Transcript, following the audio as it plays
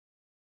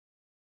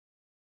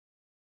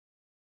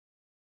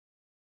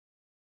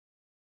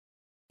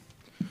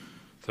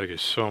Thank you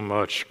so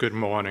much. Good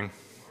morning.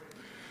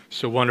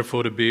 So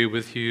wonderful to be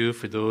with you.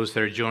 For those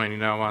that are joining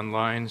now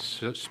online,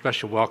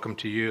 special welcome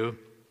to you.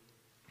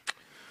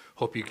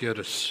 Hope you get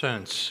a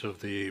sense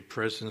of the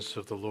presence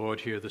of the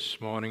Lord here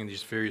this morning in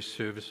these various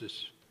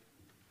services.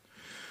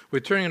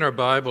 We're turning in our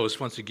Bibles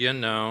once again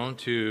now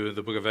to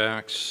the book of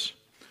Acts,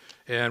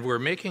 and we're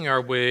making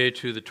our way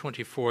to the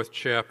 24th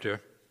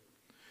chapter.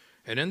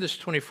 And in this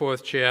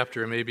 24th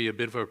chapter, maybe a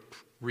bit of a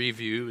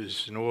review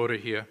is in order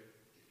here.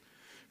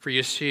 For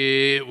you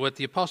see, what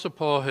the Apostle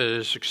Paul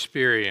has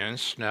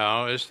experienced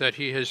now is that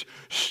he has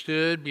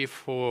stood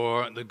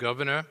before the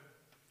governor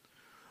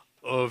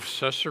of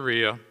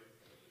Caesarea,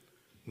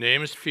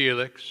 named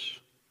Felix.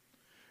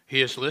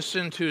 He has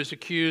listened to his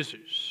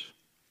accusers.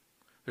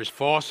 There's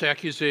false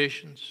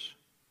accusations.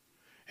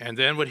 And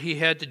then what he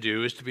had to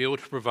do is to be able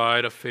to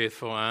provide a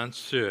faithful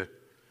answer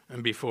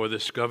before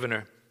this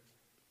governor.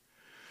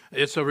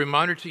 It's a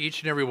reminder to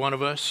each and every one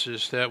of us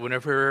is that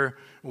whenever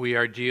we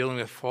are dealing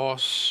with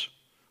false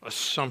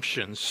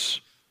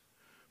assumptions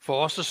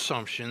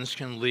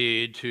can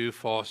lead to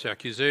false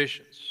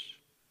accusations.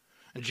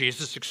 And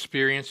Jesus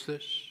experienced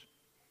this.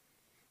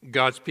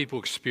 God's people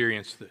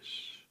experienced this.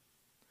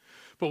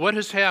 But what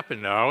has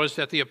happened now is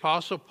that the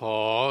Apostle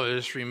Paul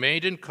has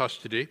remained in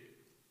custody.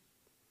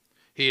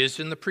 He is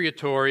in the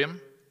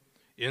Praetorium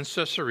in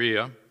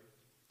Caesarea.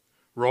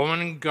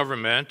 Roman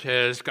government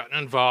has gotten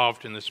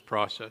involved in this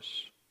process.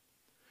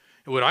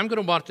 And what I'm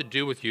going to want to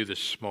do with you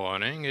this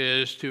morning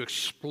is to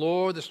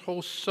explore this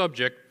whole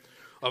subject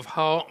of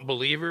how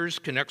believers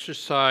can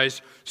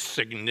exercise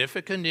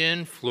significant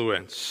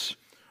influence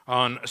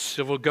on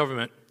civil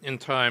government in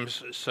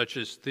times such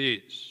as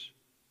these.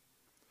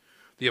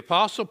 The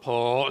Apostle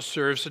Paul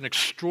serves an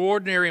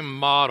extraordinary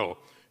model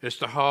as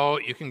to how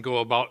you can go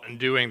about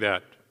doing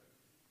that.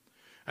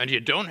 And you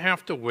don't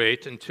have to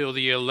wait until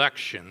the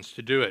elections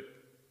to do it.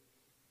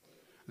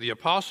 The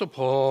Apostle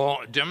Paul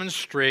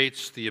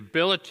demonstrates the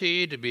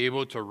ability to be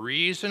able to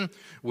reason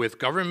with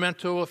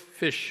governmental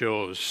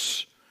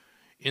officials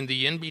in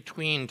the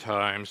in-between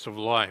times of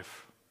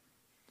life.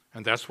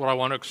 And that's what I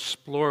want to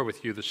explore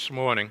with you this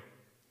morning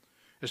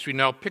as we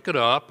now pick it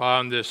up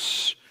on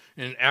this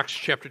in Acts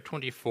chapter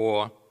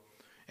 24.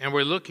 And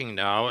we're looking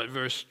now at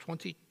verse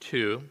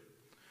 22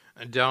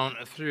 and down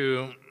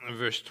through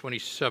verse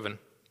 27.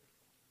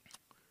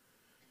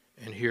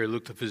 And here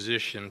Luke the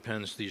physician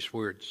pens these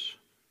words.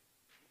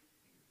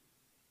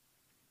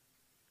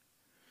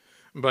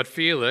 But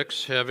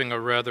Felix, having a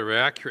rather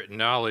accurate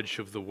knowledge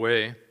of the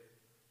way,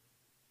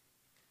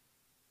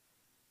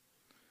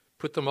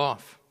 put them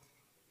off,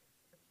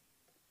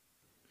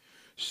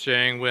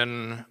 saying,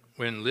 When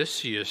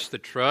Lysias the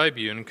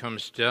tribune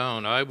comes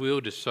down, I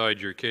will decide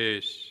your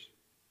case.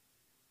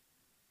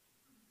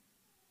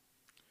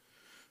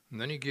 And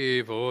then he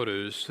gave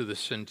orders to the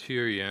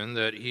centurion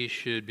that he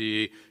should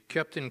be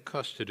kept in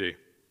custody,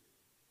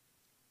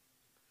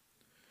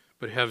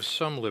 but have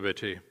some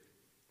liberty,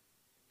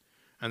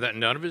 and that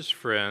none of his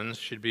friends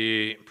should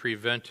be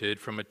prevented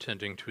from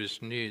attending to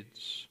his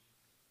needs.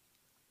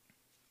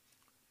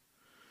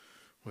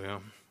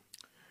 Well,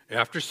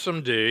 after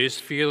some days,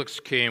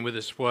 Felix came with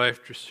his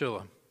wife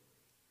Drusilla,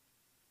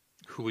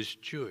 who was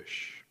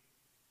Jewish.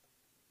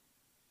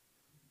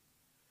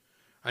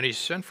 And he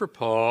sent for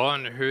Paul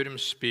and heard him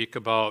speak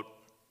about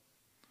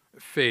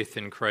faith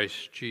in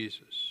Christ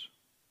Jesus.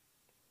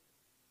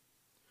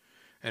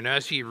 And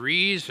as he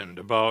reasoned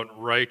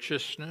about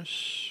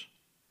righteousness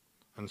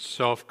and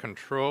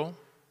self-control,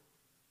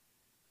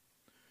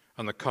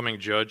 on the coming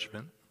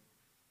judgment,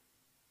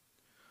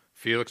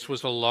 Felix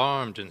was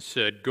alarmed and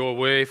said, Go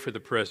away for the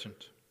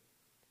present.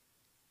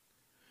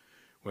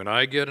 When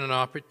I get an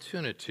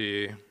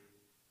opportunity,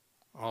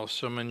 I'll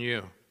summon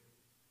you.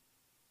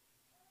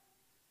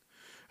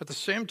 At the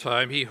same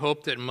time, he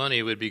hoped that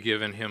money would be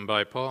given him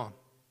by Paul.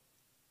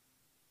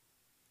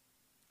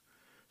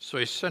 So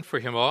he sent for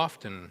him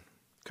often,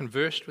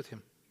 conversed with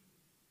him.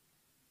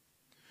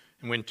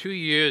 And when 2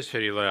 years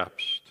had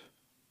elapsed,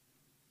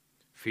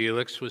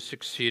 Felix was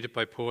succeeded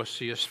by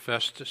Porcius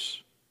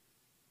Festus.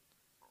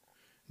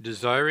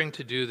 Desiring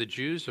to do the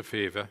Jews a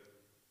favor,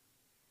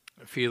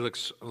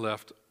 Felix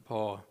left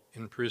Paul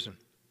in prison.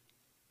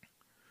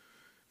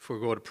 Before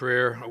we go to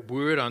prayer, a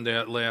word on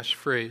that last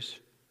phrase.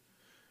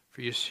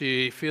 For you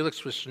see,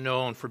 Felix was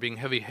known for being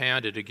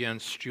heavy-handed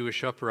against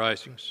Jewish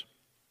uprisings.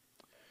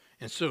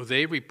 And so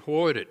they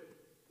reported,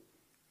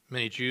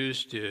 many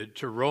Jews did,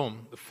 to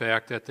Rome the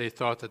fact that they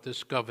thought that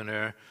this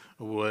governor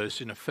was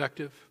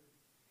ineffective,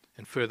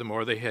 and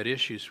furthermore, they had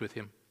issues with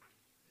him.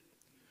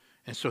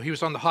 And so he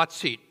was on the hot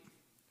seat.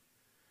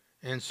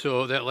 And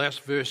so that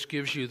last verse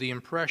gives you the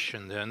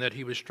impression then that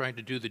he was trying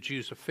to do the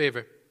Jews a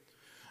favor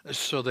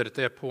so that at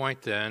that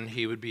point then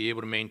he would be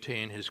able to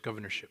maintain his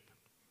governorship.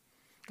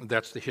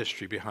 That's the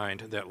history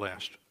behind that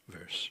last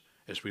verse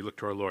as we look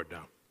to our Lord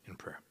now in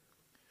prayer.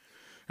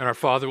 And our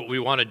Father, what we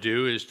want to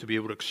do is to be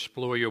able to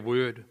explore your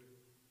word.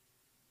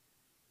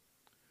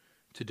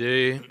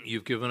 Today,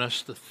 you've given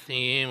us the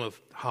theme of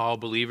how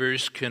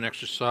believers can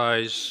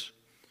exercise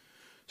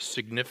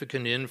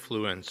significant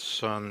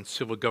influence on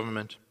civil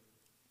government.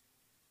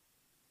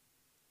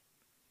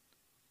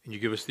 And you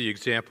give us the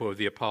example of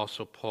the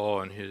Apostle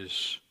Paul and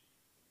his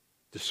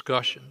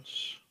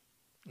discussions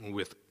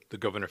with the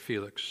governor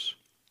Felix.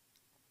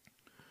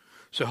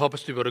 So help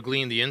us to be able to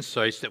glean the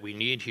insights that we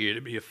need here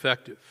to be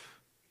effective,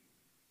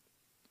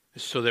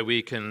 so that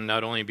we can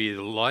not only be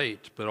the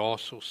light, but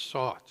also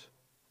sought.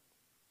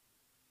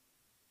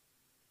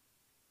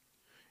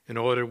 In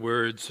other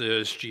words,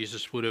 as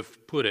Jesus would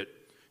have put it,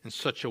 in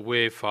such a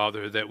way,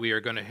 Father, that we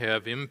are going to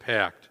have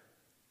impact,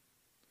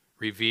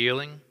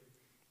 revealing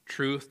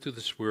truth to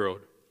this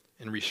world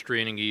and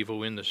restraining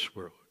evil in this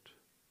world,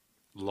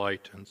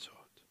 light and salt.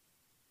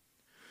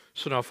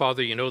 So now,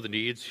 Father, you know the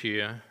needs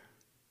here.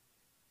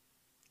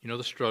 You know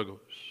the struggles.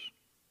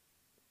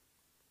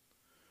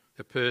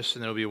 The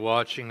person that will be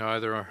watching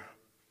either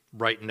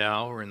right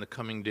now or in the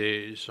coming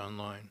days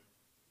online,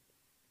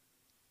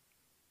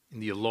 in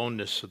the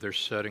aloneness of their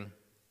setting.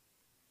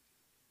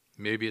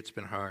 Maybe it's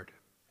been hard.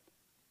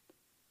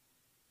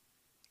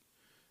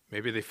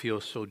 Maybe they feel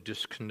so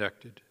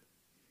disconnected.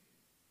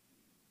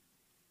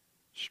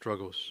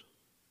 Struggles.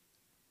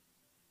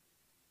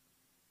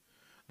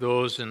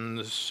 Those in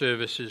the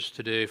services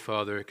today,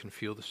 Father, can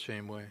feel the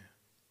same way.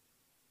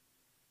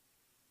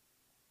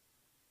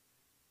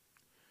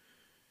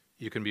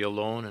 You can be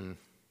alone and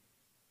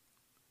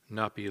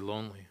not be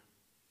lonely.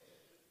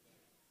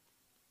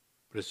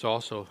 But it's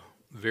also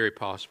very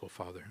possible,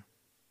 Father,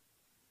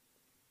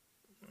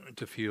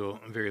 to feel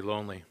very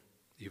lonely,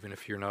 even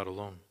if you're not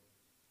alone.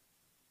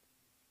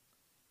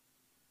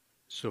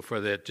 So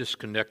for that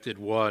disconnected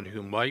one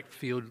who might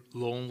feel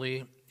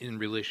lonely in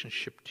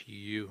relationship to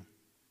you,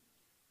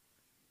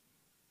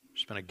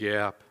 there's been a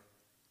gap,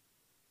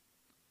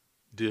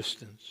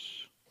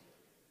 distance.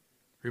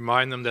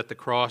 Remind them that the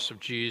cross of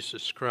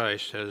Jesus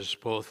Christ has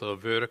both a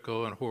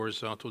vertical and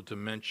horizontal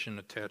dimension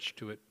attached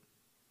to it.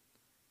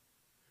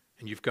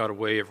 And you've got a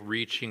way of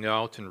reaching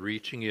out and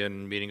reaching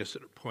in, meeting us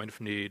at a point of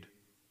need.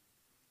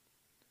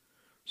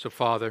 So,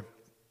 Father,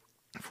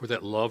 for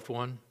that loved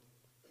one,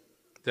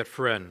 that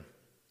friend,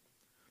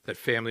 that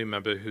family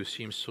member who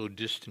seems so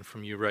distant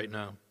from you right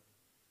now,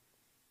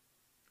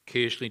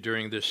 occasionally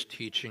during this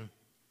teaching,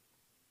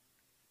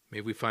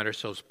 may we find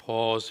ourselves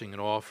pausing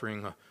and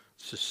offering a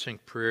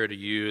succinct prayer to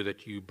you,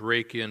 that you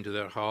break into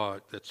that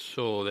heart, that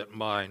soul, that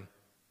mind.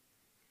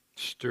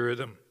 Stir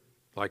them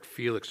like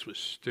Felix was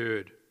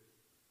stirred.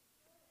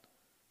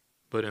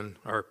 But in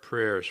our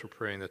prayers, we're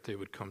praying that they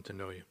would come to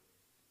know you.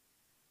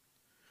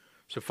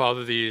 So,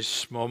 Father,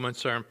 these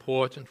moments are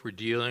important. We're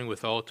dealing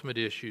with ultimate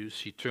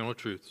issues, eternal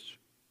truths.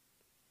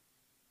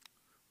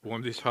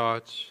 Warm these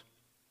hearts,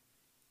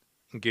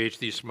 engage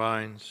these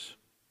minds,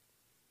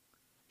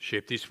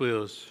 shape these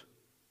wills.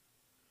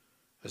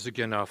 As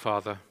again now,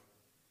 Father,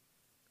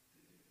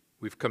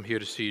 we've come here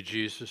to see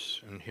Jesus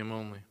and Him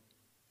only.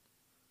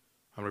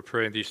 And we're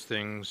praying these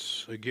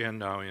things again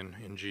now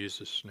in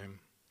Jesus' name.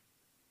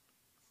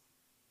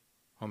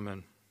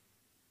 Amen.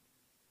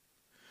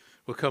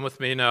 Well, come with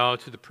me now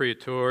to the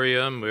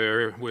Praetorium,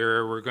 where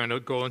we're going to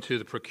go into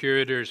the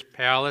procurator's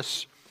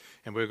palace,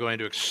 and we're going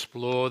to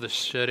explore the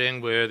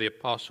setting where the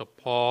Apostle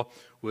Paul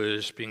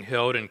was being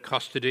held in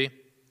custody.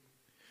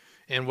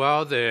 And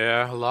while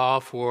there,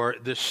 allow for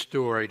this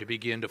story to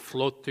begin to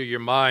float through your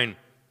mind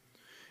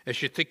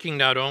as you're thinking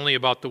not only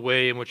about the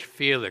way in which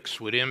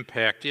Felix would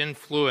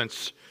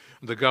influence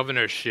the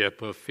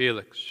governorship of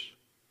Felix.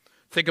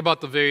 Think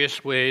about the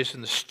various ways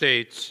in the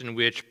states in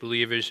which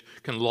believers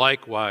can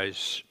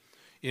likewise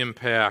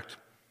impact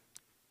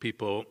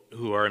people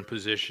who are in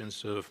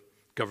positions of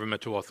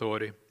governmental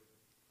authority.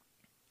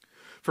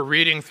 For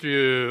reading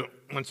through,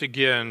 once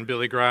again,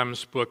 Billy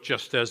Graham's book,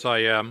 Just As I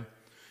Am,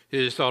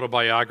 his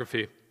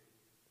autobiography,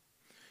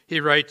 he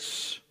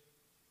writes,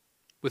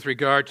 with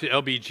regard to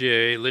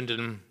LBJ,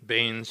 Lyndon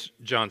Baines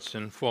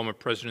Johnson, former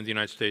President of the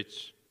United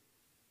States.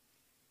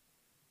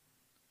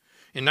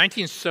 In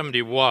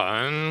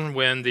 1971,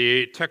 when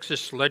the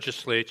Texas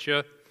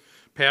legislature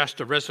passed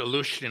a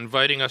resolution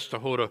inviting us to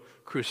hold a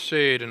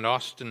crusade in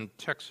Austin,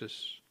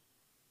 Texas,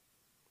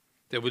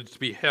 that was to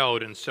be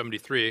held in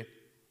 73,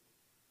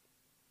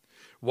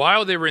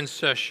 while they were in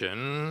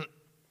session,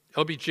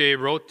 LBJ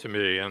wrote to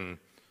me and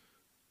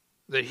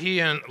that he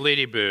and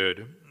Lady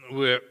Bird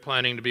were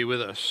planning to be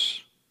with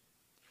us.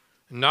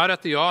 Not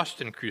at the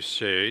Austin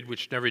Crusade,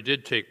 which never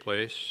did take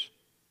place,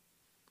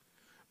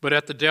 but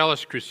at the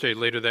Dallas Crusade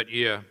later that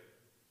year.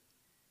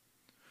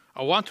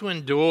 I want to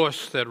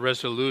endorse that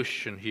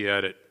resolution, he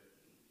added.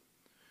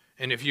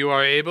 And if you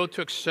are able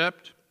to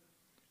accept,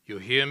 you'll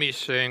hear me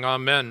saying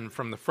amen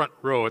from the front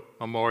row at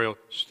Memorial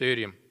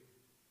Stadium.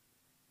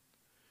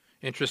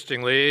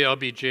 Interestingly,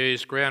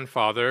 LBJ's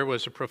grandfather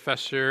was a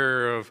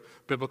professor of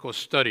biblical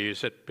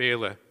studies at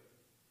Baylor.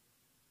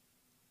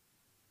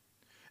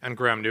 And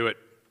Graham knew it.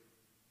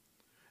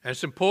 And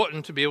it's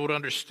important to be able to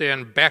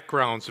understand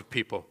backgrounds of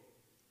people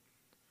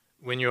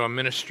when you are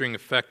ministering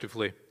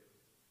effectively.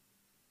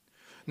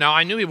 Now,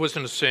 I knew he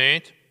wasn't a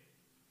saint,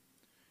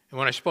 and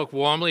when I spoke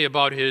warmly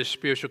about his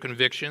spiritual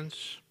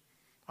convictions,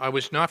 I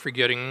was not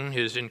forgetting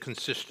his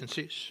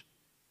inconsistencies,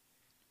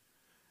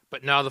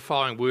 but now the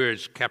following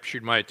words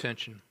captured my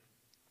attention.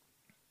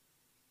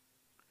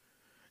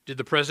 Did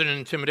the president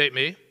intimidate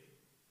me?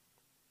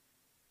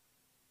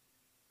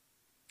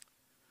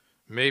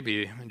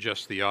 Maybe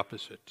just the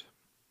opposite.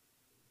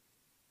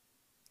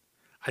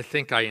 I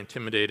think I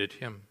intimidated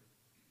him.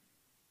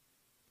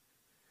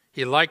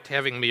 He liked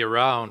having me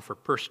around for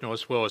personal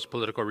as well as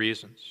political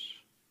reasons.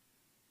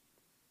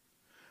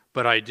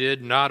 But I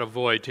did not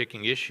avoid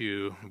taking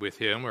issue with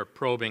him or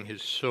probing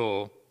his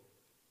soul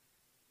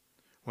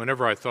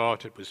whenever I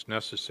thought it was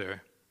necessary.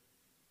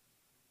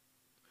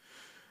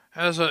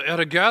 At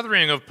a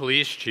gathering of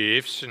police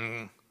chiefs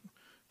in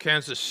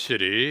Kansas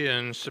City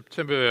in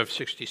September of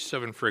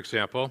 '67, for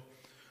example,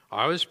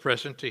 I was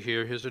present to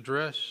hear his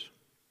address.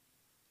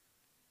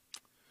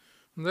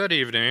 That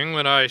evening,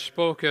 when I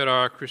spoke at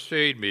our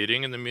crusade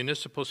meeting in the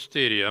municipal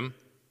stadium,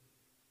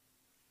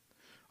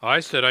 I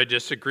said I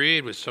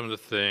disagreed with some of the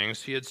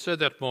things he had said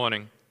that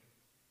morning.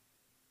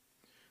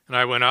 And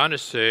I went on to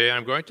say,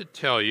 I'm going to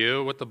tell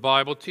you what the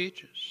Bible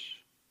teaches.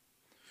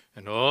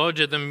 And oh,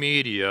 did the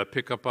media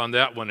pick up on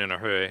that one in a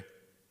hurry.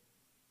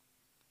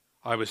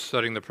 I was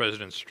setting the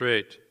president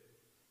straight,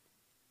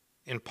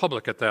 in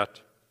public at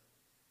that.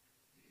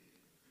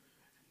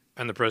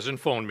 And the president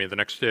phoned me the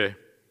next day.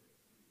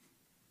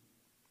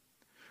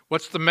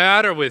 What's the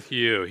matter with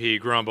you? He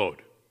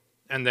grumbled,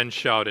 and then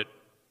shouted,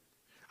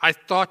 I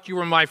thought you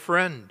were my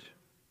friend.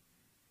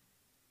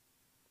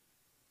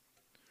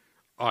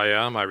 I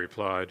am, I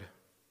replied.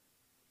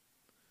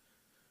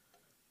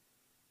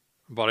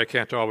 But I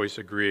can't always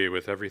agree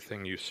with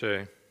everything you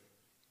say.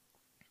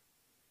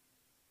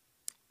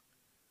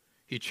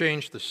 He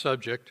changed the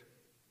subject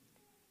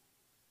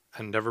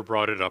and never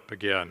brought it up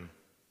again.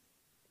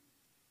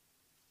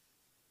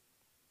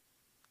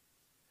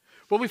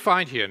 What we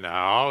find here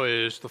now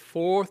is the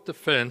fourth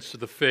defense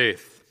of the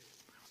faith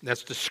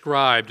that's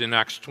described in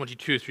Acts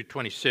 22 through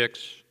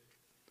 26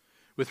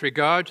 with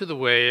regard to the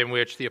way in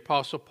which the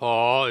Apostle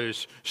Paul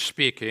is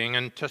speaking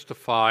and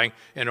testifying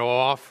and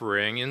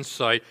offering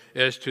insight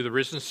as to the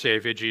risen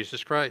Savior,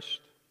 Jesus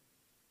Christ.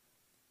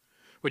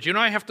 What you and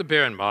I have to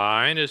bear in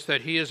mind is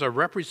that he is a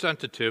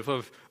representative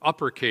of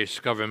uppercase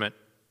government,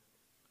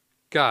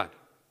 God.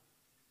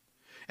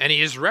 And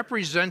he is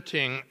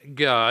representing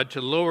God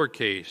to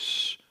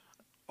lowercase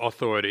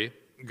authority,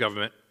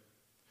 government,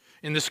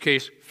 in this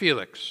case,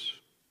 Felix.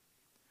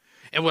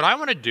 And what I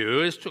want to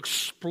do is to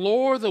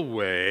explore the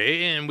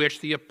way in which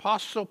the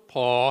Apostle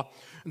Paul,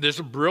 this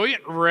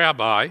brilliant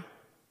rabbi,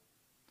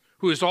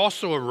 who is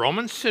also a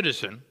Roman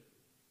citizen,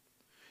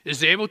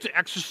 is able to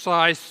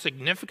exercise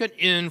significant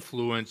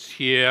influence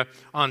here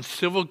on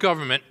civil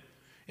government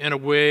in a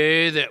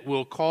way that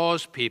will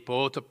cause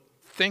people to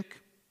think,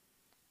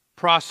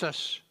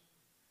 process,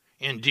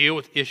 and deal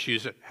with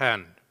issues at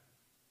hand.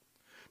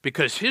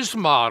 Because his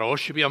model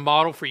should be a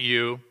model for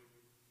you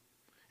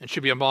and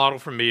should be a model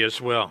for me as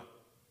well.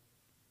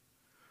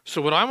 So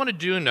what I want to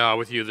do now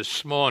with you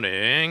this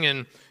morning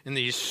in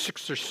these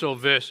 6 or so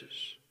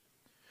verses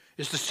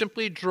is to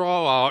simply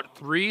draw out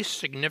 3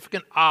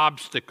 significant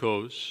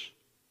obstacles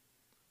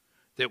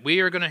that we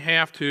are going to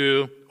have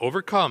to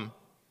overcome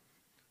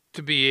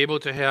to be able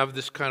to have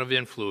this kind of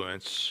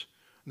influence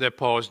that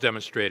Paul is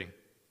demonstrating.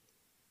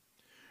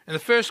 And the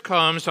first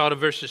comes out of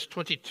verses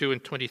 22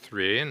 and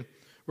 23, and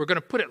we're going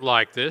to put it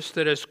like this,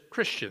 that as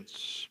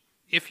Christians,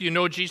 if you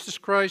know Jesus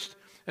Christ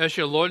as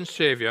your Lord and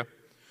Savior,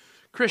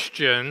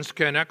 Christians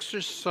can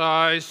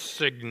exercise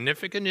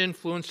significant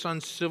influence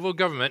on civil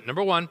government,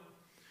 number 1,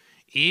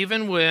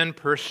 even when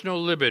personal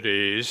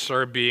liberties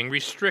are being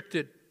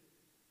restricted.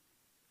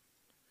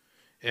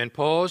 And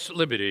Paul's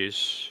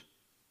liberties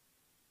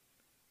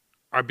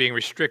are being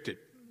restricted.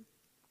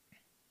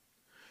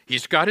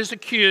 He's got his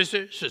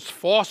accusers, his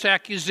false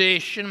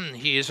accusation.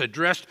 He has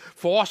addressed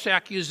false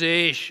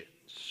accusations,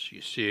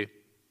 you see,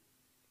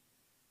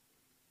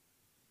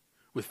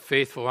 with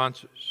faithful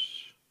answers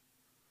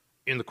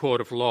in the court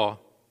of law,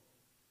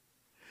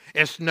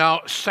 as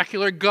now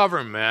secular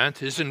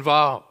government is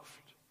involved.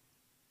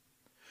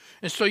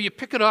 And so you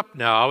pick it up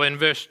now in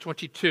verse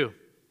 22.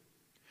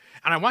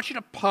 And I want you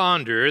to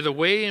ponder the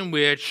way in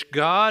which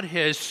God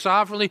has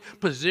sovereignly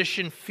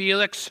positioned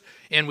Felix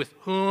and with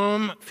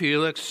whom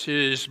Felix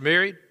is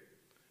married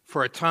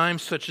for a time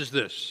such as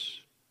this.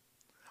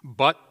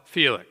 But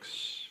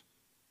Felix,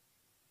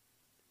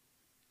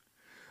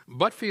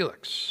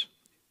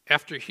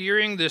 after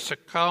hearing this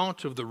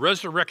account of the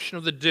resurrection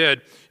of the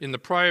dead in the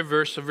prior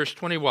verse of verse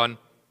 21,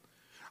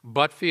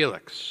 but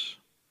Felix,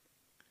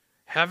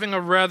 having a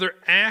rather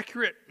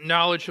accurate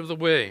knowledge of the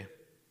way,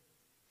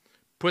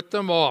 put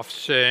them off,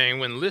 saying,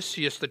 when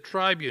Lysias the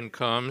tribune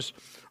comes,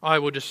 I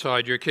will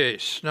decide your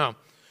case. Now,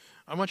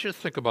 I want you to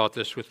think about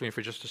this with me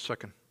for just a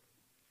second.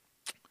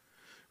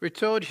 We're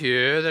told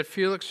here that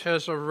Felix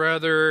has a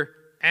rather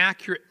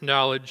accurate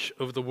knowledge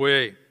of the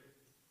way.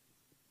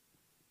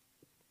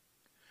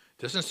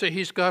 Doesn't say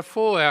he's got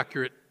full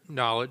accurate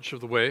knowledge of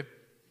the way,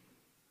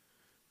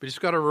 but he's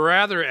got a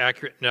rather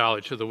accurate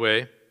knowledge of the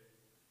way.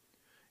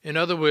 In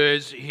other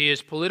words, he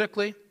is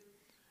politically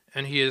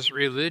and he is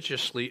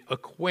religiously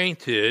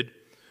acquainted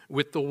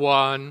with the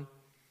one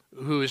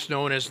who is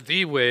known as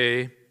the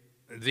way,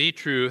 the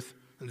truth,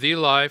 the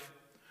life.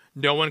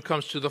 No one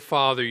comes to the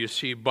Father, you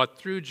see, but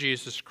through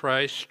Jesus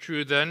Christ.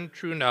 True then,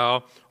 true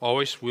now,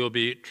 always will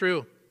be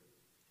true.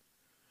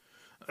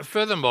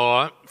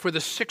 Furthermore, for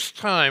the sixth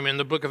time in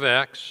the book of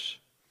Acts,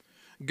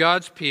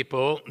 God's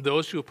people,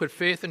 those who put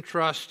faith and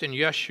trust in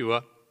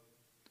Yeshua,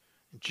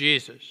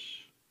 Jesus,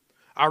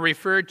 are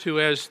referred to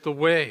as the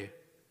way.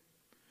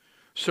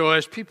 So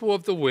as people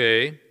of the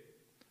way,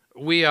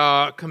 we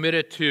are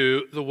committed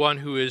to the one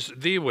who is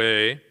the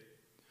way.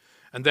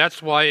 And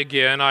that's why,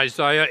 again,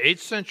 Isaiah, 8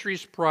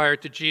 centuries prior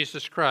to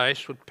Jesus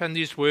Christ, would pen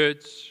these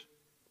words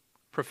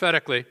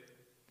prophetically.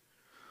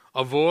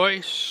 A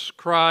voice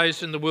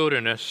cries in the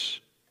wilderness,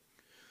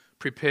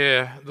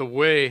 prepare the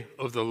way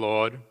of the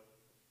Lord.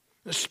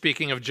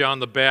 Speaking of John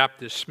the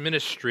Baptist's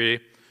ministry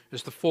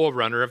as the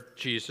forerunner of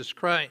Jesus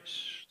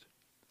Christ.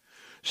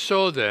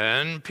 So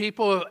then,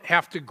 people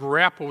have to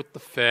grapple with the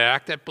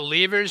fact that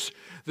believers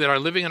that are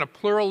living in a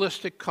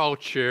pluralistic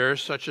culture,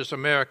 such as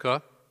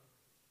America,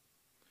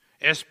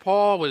 as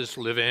Paul was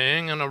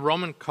living in a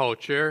Roman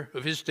culture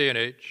of his day and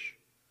age,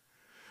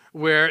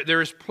 where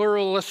there is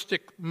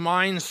pluralistic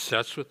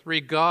mindsets with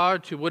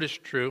regard to what is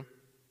true,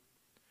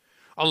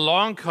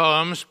 along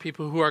comes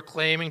people who are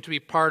claiming to be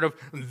part of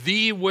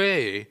the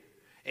way.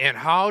 And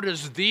how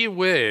does the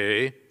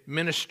way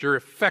minister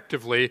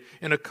effectively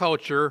in a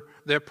culture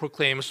that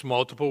proclaims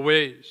multiple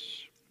ways?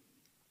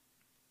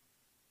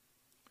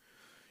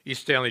 E.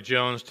 Stanley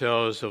Jones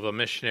tells of a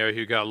missionary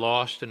who got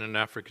lost in an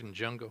African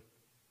jungle.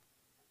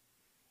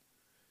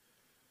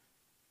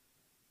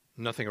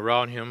 Nothing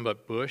around him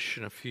but bush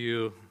and a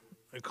few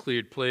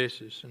cleared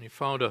places. And he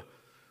found a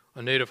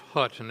native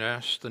hut and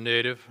asked the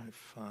native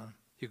if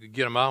he could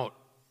get him out.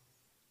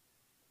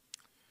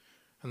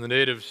 And the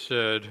native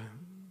said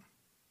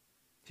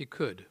he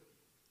could.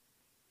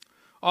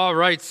 All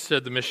right,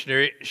 said the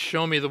missionary,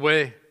 show me the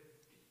way.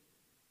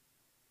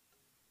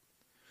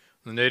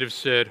 The native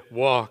said,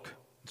 walk.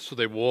 So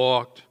they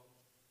walked,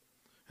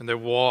 and they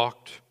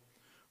walked,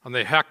 and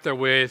they hacked their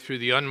way through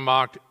the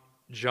unmarked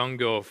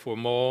jungle for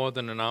more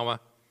than an hour.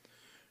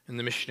 And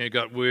the missionary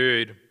got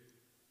worried.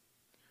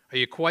 Are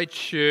you quite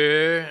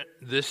sure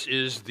this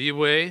is the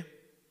way?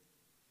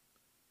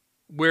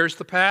 Where's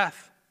the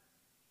path?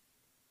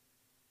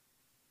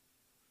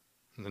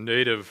 And the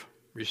native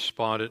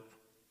responded,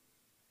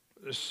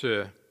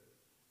 sir,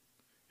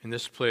 in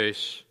this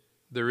place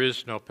there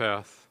is no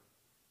path.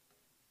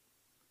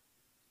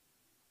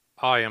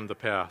 I am the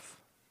path.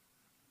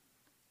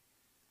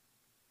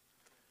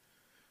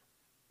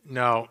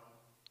 Now,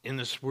 in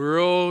this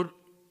world,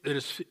 it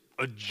is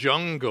a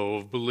jungle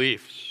of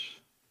beliefs.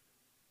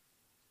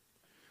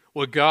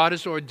 What God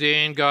has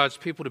ordained God's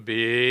people to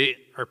be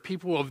are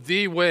people of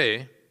the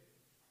way.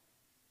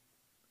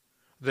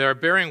 They are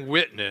bearing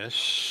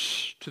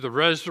witness to the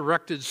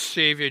resurrected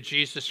Savior,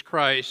 Jesus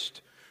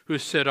Christ, who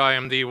said, I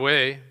am the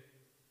way.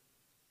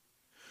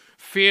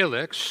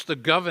 Felix, the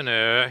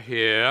governor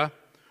here,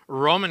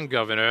 Roman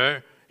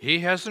governor, he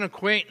has an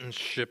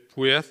acquaintanceship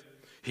with,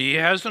 he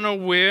has an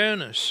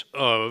awareness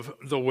of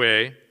the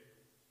way.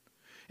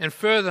 And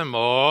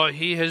furthermore,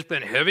 he has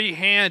been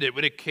heavy-handed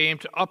when it came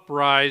to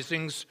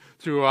uprisings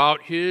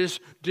throughout his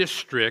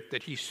district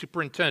that he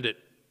superintended.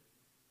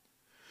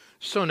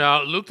 So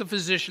now, Luke the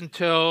physician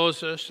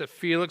tells us that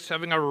Felix,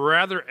 having a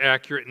rather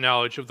accurate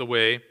knowledge of the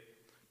way,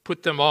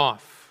 put them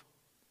off.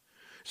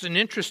 It's an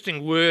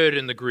interesting word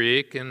in the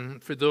Greek,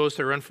 and for those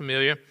that are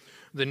unfamiliar,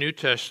 the New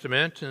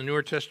Testament, and the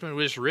Newer Testament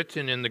was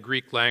written in the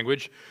Greek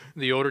language,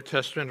 the Older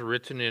Testament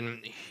written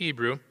in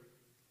Hebrew.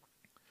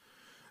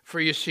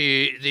 For you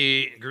see,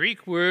 the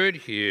Greek word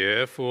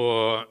here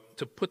for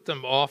to put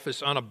them off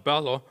is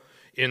anabello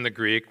in the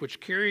Greek, which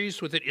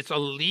carries with it, it's a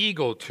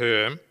legal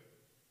term.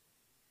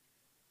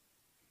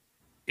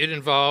 It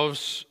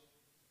involves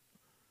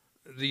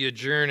the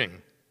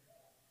adjourning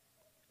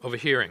of a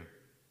hearing.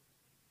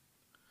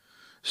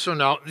 So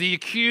now, the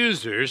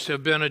accusers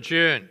have been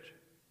adjourned.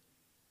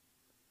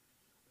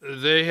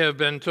 They have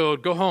been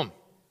told, go home.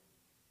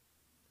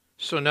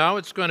 So now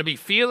it's going to be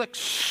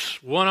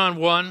Felix,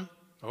 one-on-one,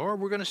 or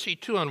we're going to see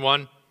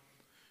two-on-one,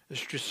 as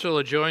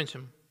Drusilla joins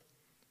him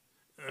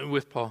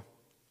with Paul.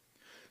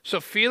 So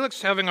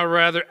Felix, having a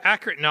rather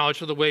accurate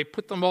knowledge of the way,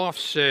 put them off,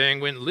 saying,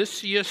 when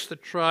Lysias the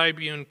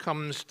tribune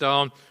comes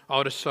down,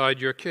 I'll decide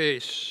your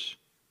case.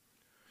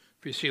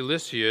 If you see,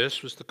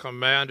 Lysias was the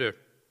commander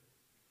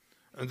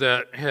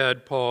that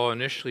had Paul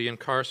initially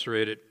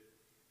incarcerated,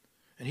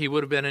 and he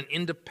would have been an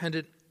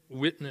independent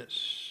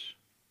witness,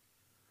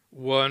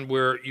 one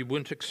where you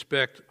wouldn't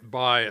expect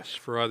bias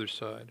for either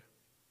side.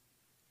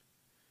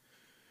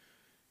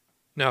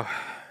 Now,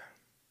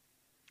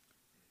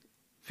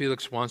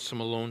 Felix wants some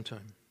alone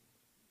time.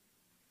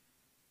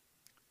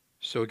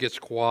 So it gets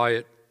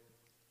quiet.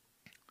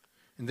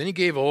 And then he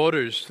gave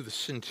orders to the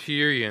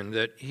centurion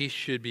that he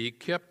should be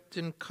kept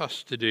in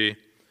custody,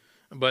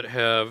 but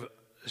have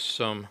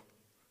some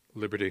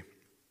liberty.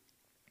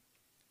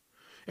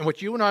 And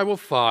what you and I will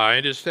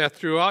find is that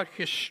throughout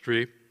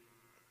history,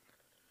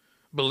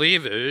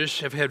 believers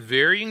have had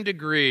varying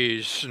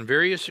degrees and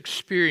various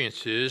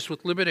experiences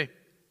with liberty,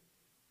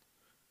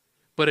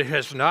 but it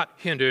has not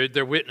hindered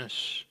their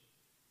witness.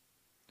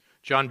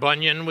 John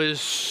Bunyan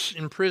was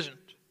imprisoned.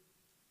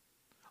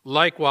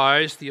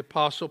 Likewise, the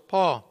Apostle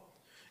Paul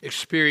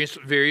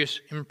experienced various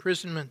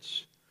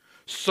imprisonments,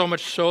 so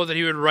much so that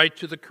he would write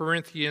to the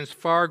Corinthians,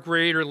 far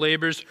greater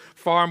labors,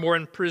 far more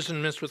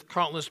imprisonments with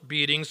countless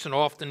beatings and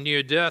often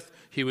near death,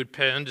 he would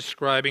pen,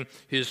 describing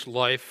his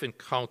life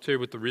encounter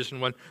with the risen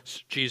one,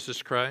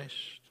 Jesus Christ.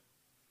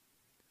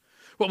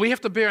 What we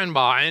have to bear in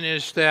mind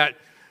is that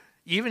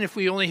even if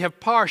we only have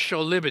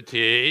partial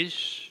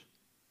liberties,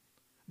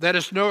 that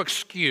is no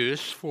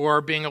excuse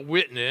for being a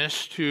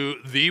witness to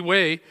the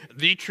way,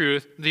 the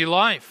truth, the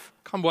life,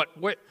 come what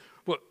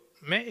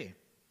may.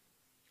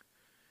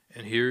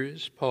 And here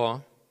is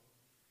Paul,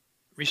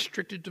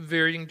 restricted to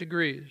varying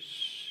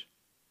degrees.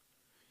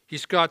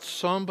 He's got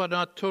some but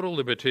not total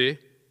liberty,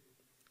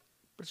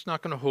 but it's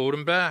not going to hold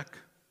him back,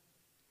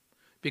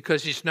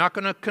 because he's not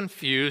going to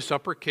confuse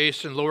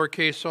uppercase and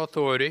lowercase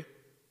authority.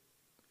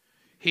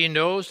 He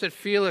knows that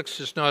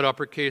Felix is not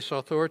uppercase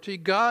authority,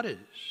 God is.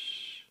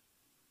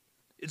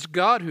 It's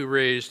God who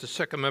raised the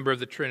second member of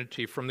the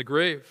Trinity from the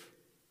grave.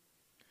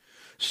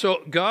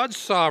 So God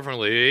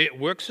sovereignly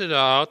works it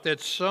out that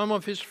some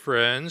of his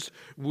friends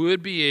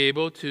would be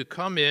able to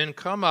come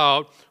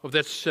out of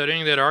that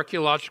setting, that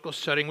archaeological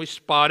setting we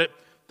spotted,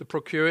 the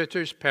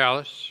procurator's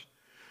palace,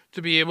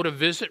 to be able to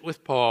visit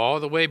with Paul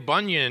the way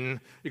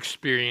Bunyan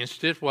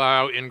experienced it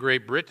while in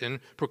Great Britain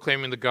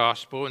proclaiming the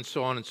gospel and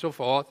so on and so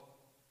forth.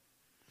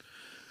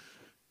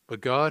 But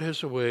God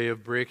has a way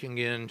of breaking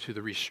into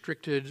the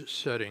restricted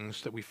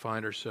settings that we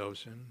find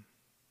ourselves in.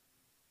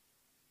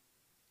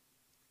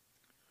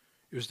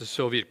 It was the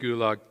Soviet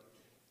Gulag.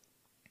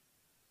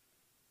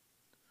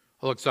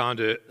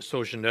 Alexander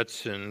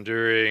Solzhenitsyn,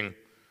 during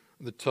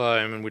the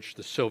time in which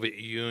the Soviet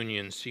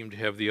Union seemed to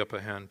have the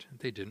upper hand,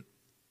 they didn't.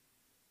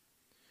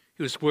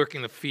 He was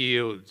working the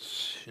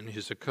fields in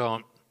his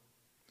account.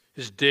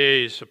 His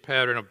days, a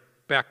pattern of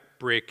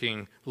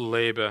back-breaking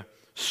labor,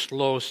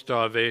 slow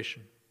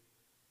starvation.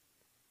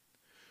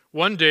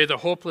 One day, the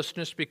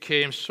hopelessness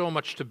became so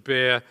much to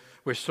bear,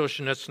 where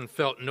Solzhenitsyn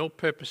felt no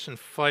purpose in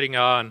fighting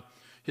on.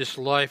 His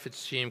life, it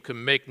seemed, could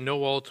make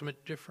no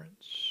ultimate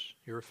difference.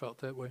 You ever felt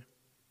that way?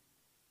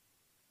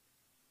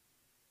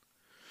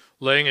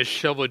 Laying his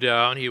shovel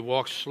down, he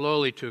walked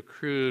slowly to a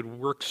crude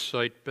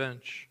worksite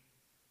bench.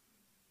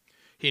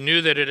 He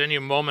knew that at any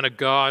moment a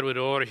God would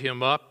order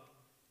him up.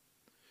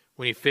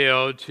 When he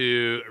failed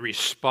to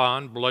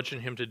respond, bludgeon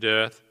him to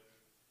death,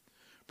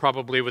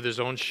 probably with his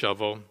own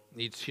shovel.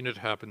 He'd seen it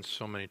happen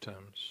so many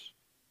times.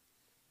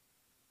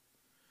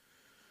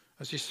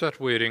 As he sat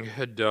waiting,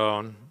 head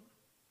down,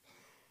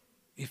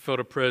 he felt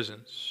a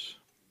presence.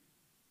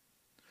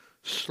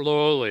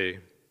 Slowly,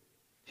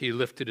 he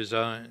lifted his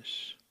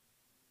eyes.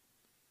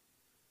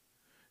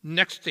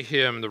 Next to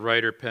him, the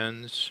writer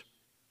pens,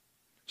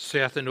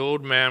 sat an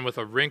old man with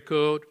a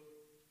wrinkled,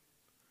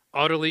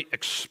 utterly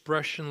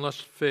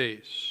expressionless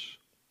face.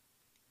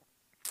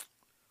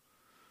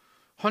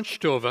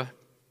 Hunched over,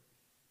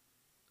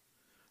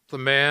 the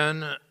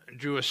man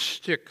drew a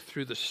stick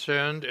through the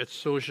sand at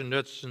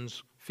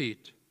Solzhenitsyn's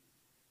feet,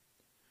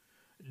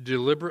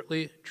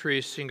 deliberately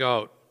tracing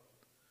out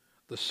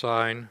the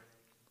sign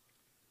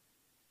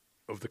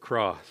of the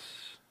cross.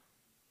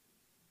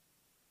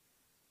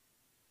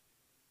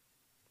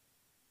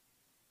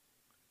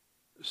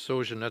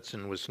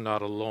 Solzhenitsyn was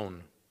not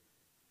alone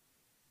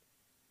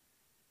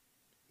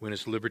when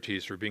his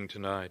liberties were being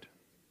denied.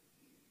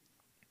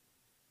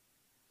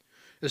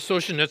 As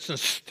Solzhenitsyn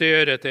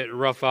stared at that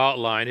rough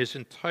outline, his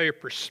entire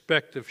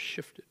perspective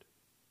shifted.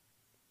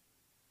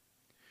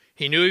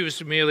 He knew he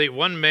was merely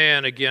one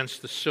man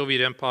against the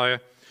Soviet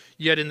Empire,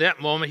 yet in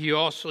that moment he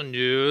also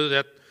knew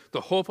that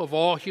the hope of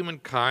all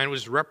humankind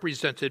was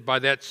represented by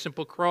that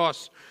simple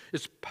cross,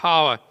 its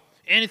power.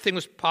 Anything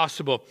was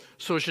possible.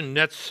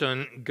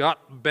 Solzhenitsyn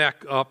got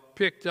back up,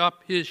 picked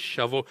up his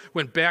shovel,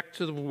 went back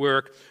to the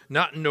work,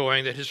 not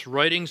knowing that his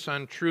writings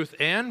on truth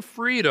and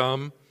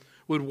freedom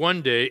would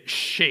one day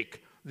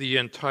shake the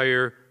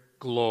entire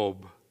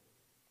globe.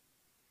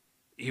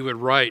 He would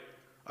write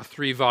a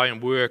 3-volume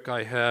work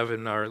I have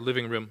in our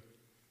living room,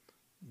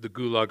 The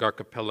Gulag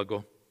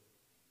Archipelago.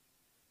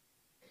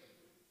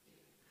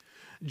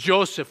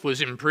 Joseph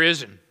was in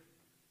prison,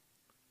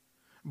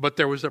 but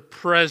there was a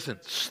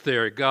presence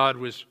there. God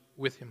was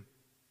with him.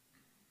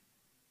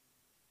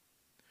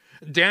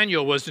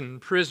 Daniel was in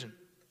prison.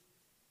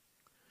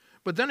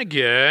 But then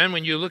again,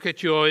 when you look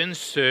at your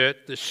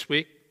insert this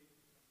week,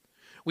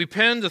 we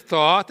pen the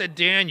thought that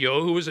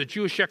Daniel, who was a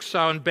Jewish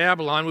exile in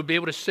Babylon, would be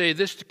able to say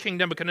this to King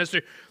Nebuchadnezzar,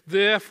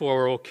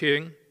 "Therefore, O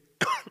king,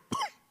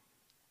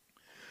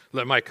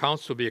 let my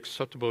counsel be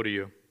acceptable to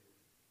you.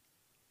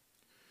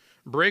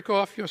 Break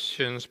off your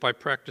sins by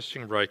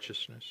practicing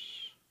righteousness,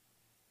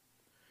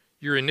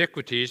 your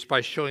iniquities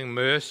by showing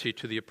mercy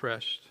to the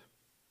oppressed,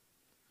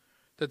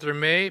 that there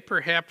may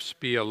perhaps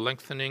be a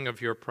lengthening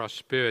of your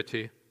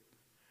prosperity.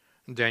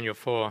 In Daniel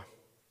 4,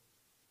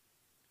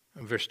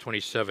 in verse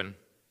 27,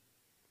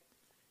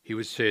 he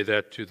would say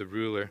that to the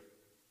ruler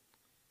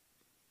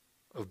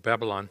of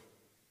Babylon.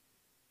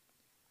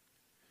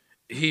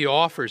 He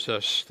offers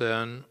us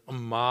then a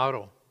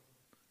model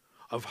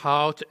of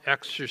how to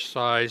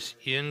exercise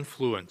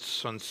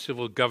influence on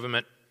civil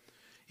government,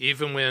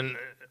 even when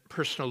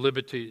personal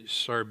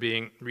liberties are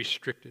being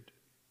restricted.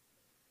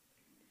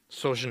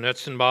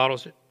 Solzhenitsyn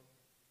models it.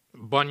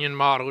 Bunyan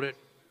modeled it.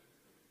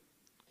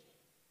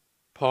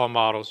 Paul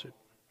models it.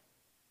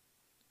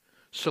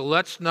 So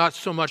let's not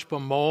so much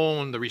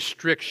bemoan the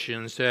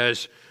restrictions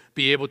as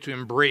be able to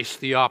embrace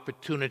the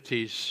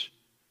opportunities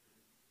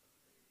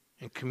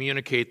and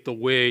communicate the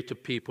way to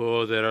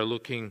people that are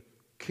looking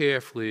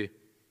carefully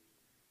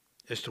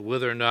as to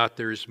whether or not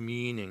there is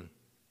meaning,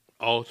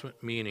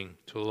 ultimate meaning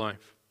to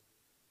life.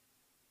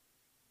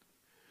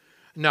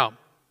 Now,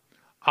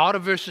 out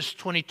of verses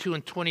 22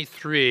 and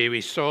 23,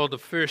 we saw the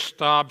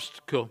first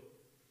obstacle.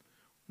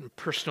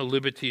 Personal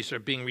liberties are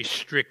being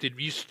restricted.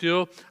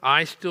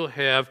 I still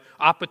have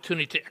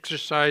opportunity to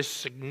exercise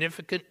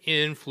significant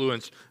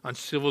influence on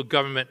civil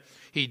government.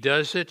 He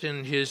does it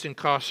in his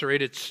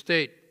incarcerated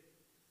state.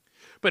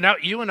 But now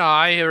you and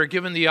I are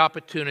given the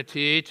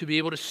opportunity to be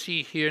able to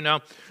see here now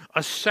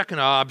a second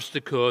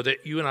obstacle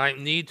that you and I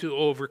need to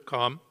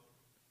overcome.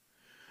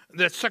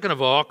 That second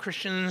of all,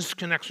 Christians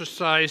can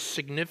exercise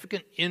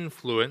significant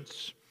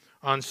influence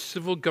on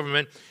civil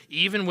government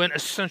even when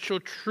essential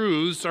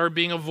truths are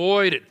being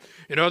avoided.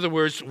 In other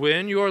words,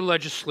 when your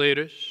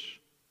legislators,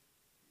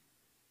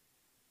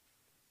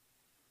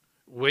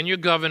 when your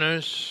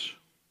governors,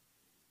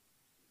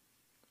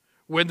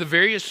 when the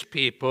various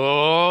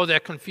people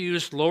that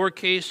confuse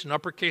lowercase and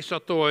uppercase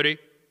authority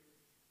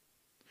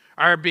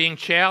are being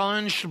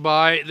challenged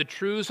by the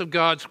truths of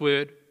God's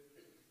Word,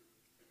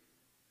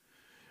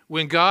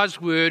 when God's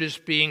Word is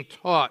being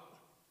taught,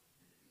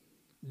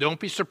 don't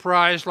be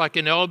surprised like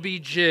an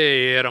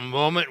LBJ at a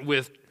moment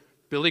with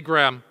Billy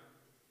Graham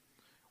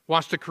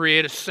wants to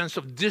create a sense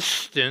of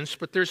distance,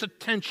 but there's a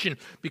tension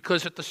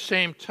because at the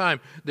same time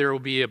there will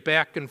be a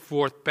back and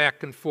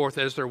forth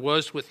as there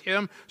was with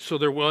him, so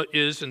there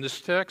is in this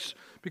text,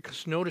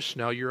 because notice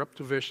now you're up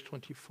to verse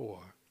 24.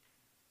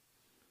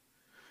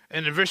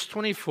 And in verse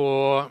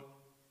 24,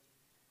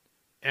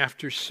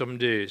 after some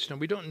days, now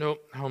we don't know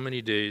how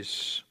many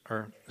days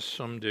are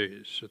some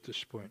days at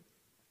this point.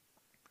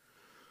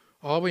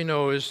 All we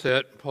know is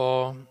that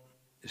Paul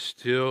is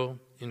still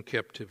in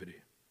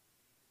captivity,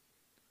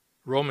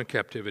 Roman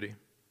captivity.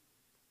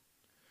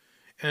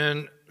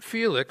 And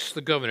Felix,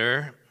 the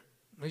governor,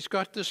 he's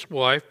got this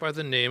wife by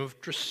the name of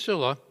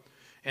Drusilla,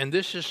 and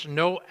this is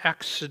no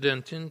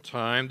accident in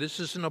time. This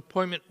is an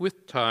appointment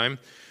with time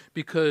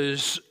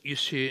because, you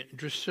see,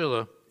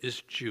 Drusilla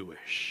is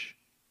Jewish.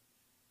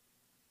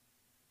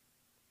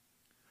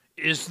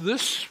 Is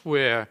this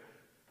where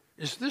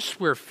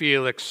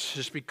Felix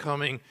is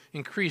becoming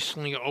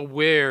increasingly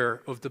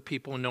aware of the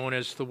people known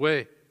as the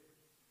Way?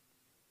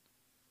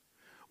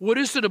 What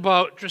is it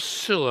about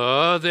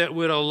Drusilla that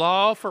would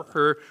allow for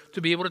her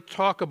to be able to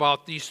talk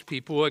about these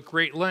people at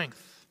great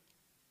length?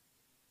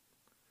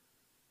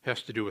 It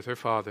has to do with her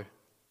father.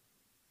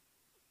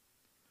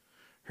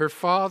 Her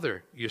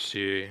father, you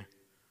see,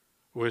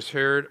 was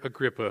Herod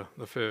Agrippa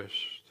the First.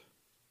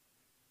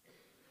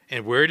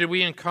 And where did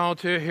we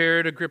encounter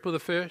Herod Agrippa the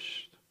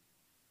First?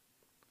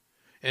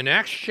 In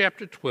Acts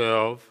chapter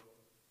 12,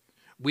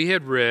 we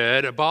had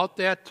read about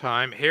that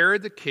time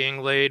Herod the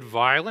king laid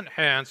violent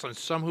hands on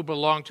some who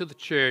belonged to the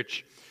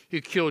church.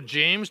 He killed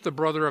James, the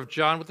brother of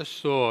John, with a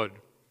sword.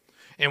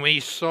 And when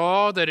he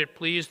saw that it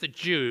pleased the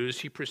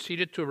Jews, he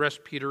proceeded to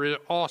arrest Peter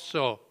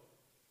also.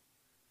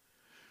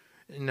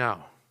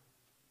 Now,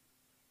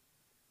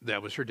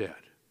 that was her dad.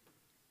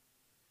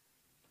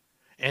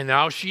 And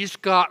now she's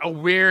got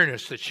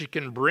awareness that she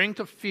can bring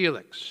to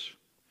Felix.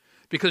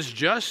 Because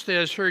just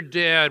as her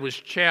dad was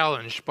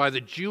challenged by the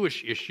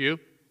Jewish issue,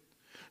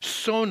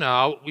 so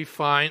now we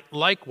find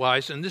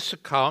likewise in this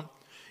account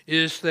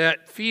is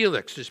that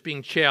Felix is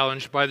being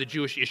challenged by the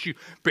Jewish issue,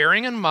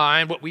 bearing in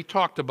mind what we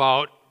talked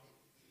about,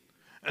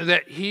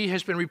 that he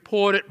has been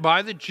reported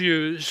by the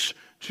Jews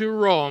to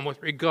Rome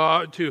with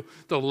regard to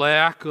the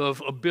lack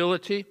of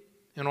ability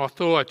and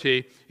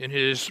authority in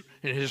his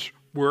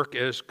work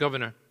as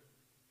governor.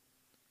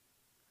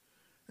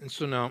 And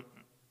so now,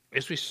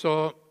 as we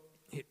saw,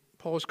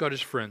 Paul's got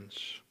his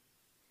friends.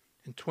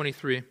 In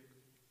 23,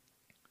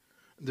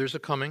 there's a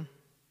coming,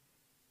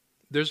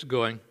 there's a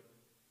going.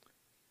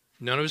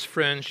 None of his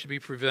friends should be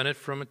prevented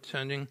from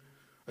attending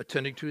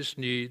to his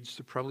needs.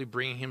 They're probably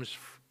bringing him his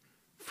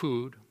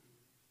food.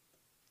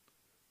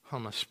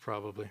 Hummus,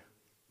 probably.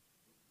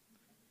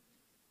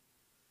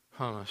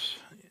 Hummus.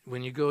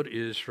 When you go to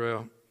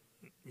Israel,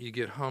 you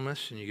get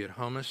hummus, and you get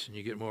hummus, and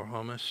you get more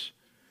hummus.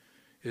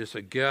 It's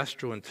a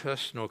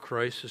gastrointestinal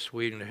crisis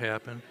waiting to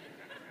happen.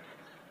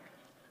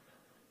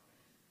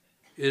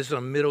 It's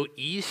a Middle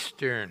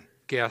Eastern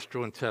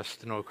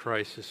gastrointestinal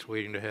crisis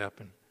waiting to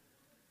happen.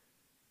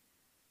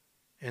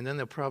 And then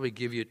they'll probably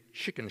give you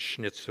chicken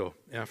schnitzel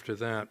after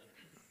that.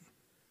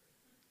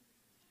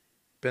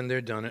 Been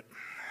there, done it.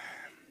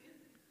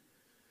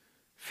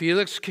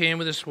 Felix came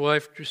with his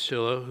wife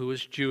Drusilla, who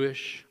was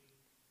Jewish.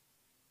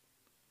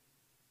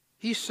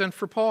 He sent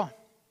for Paul.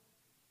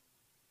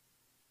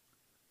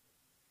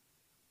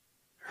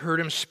 Heard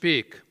him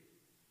speak.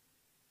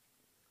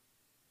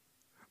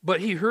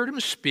 But he heard him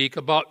speak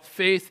about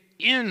faith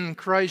in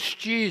Christ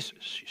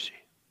Jesus, you see.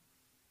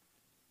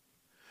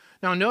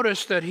 Now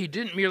notice that he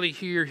didn't merely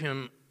hear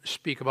him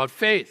speak about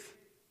faith.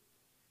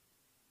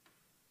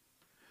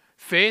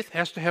 Faith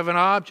has to have an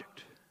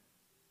object.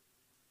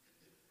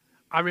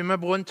 I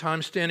remember one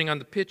time standing on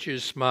the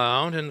pitcher's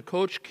mound, and the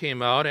coach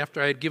came out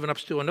after I had given up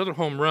still another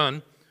home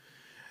run,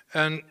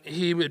 and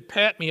he would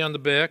pat me on the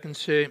back and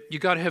say, "You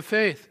got to have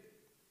faith."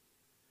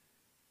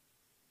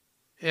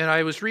 And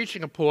I was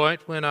reaching a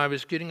point when I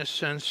was getting a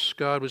sense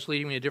God was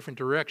leading me in a different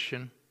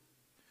direction,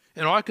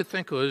 and all I could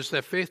think was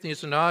that faith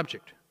needs an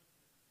object.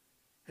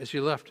 As he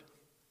left.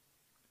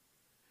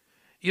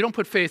 You don't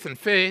put faith in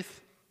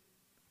faith,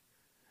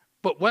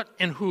 but what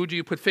and who do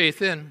you put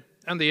faith in?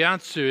 And the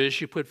answer is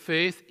you put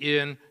faith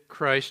in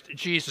Christ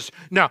Jesus.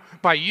 Now,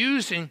 by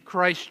using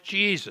Christ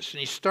Jesus, and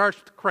he starts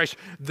with Christ,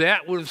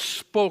 that would have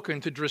spoken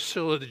to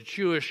Drusilla the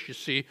Jewish, you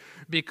see,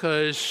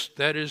 because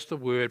that is the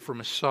word for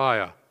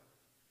Messiah.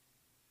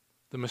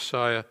 The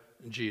Messiah,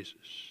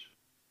 Jesus.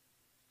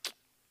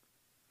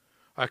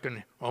 I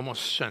can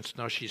almost sense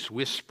now she's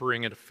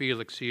whispering into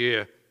Felix's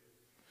ear.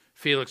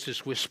 Felix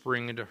is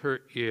whispering into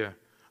her ear,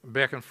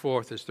 back and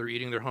forth as they're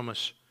eating their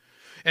hummus.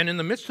 And in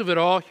the midst of it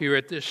all here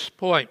at this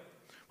point,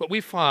 what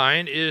we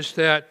find is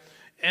that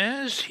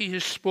as he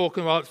has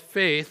spoken about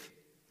faith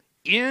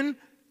in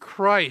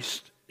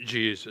Christ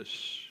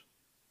Jesus,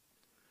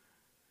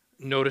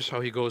 notice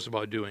how he goes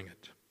about doing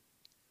it.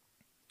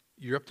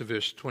 You're up to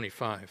verse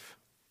 25.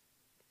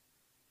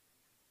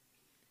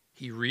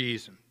 He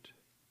reasoned.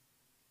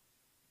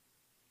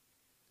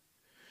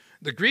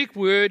 The Greek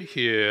word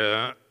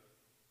here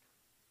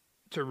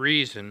to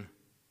reason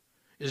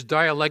is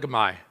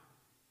dialegmai,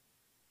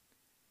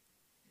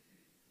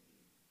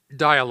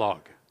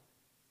 dialogue.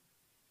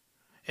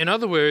 In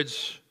other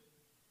words,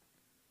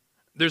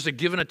 there's a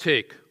give and a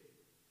take.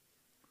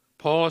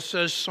 Paul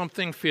says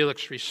something,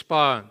 Felix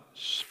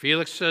responds.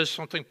 Felix says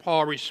something,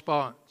 Paul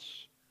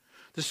responds.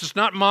 This is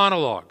not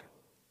monologue.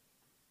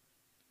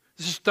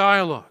 This is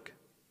dialogue.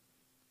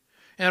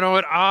 And I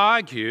would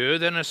argue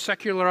that in a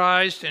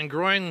secularized and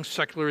growing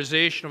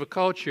secularization of a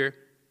culture,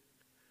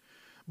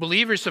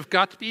 believers have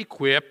got to be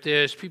equipped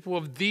as people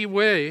of the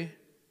way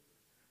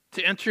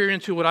to enter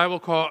into what I will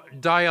call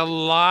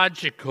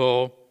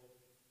dialogical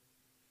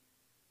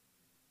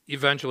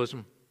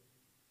evangelism,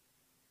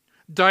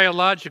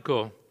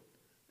 dialogical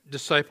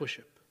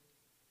discipleship,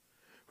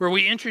 where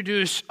we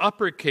introduce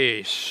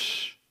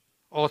uppercase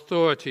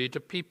authority to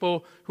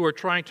people who are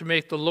trying to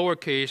make the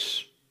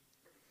lowercase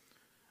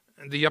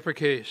the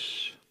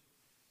uppercase.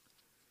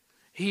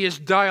 He is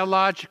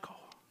dialogical,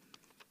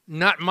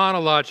 not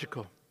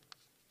monological.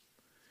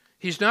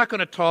 He's not going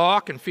to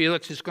talk, and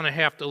Felix is going to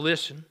have to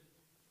listen.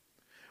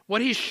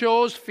 What he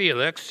shows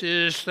Felix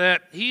is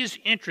that he's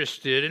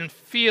interested in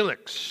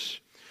Felix.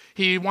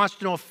 He wants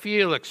to know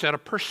Felix at a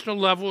personal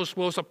level as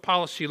well as a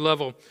policy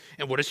level.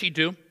 And what does he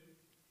do?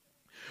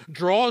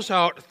 Draws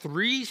out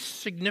three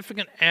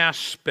significant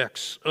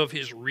aspects of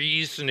his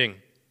reasoning.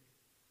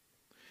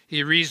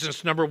 He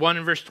reasons, number one,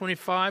 in verse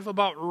 25,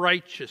 about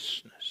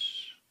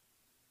righteousness.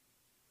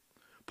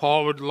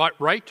 Paul would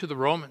write to the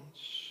Romans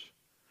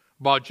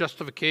about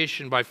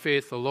justification by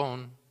faith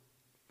alone.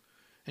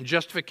 And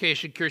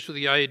justification carries with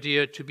the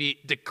idea to be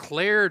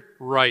declared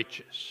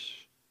righteous,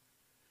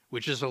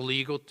 which is a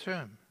legal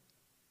term.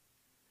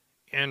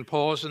 And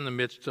Paul's in the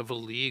midst of a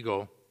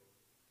legal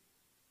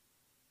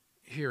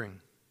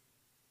hearing.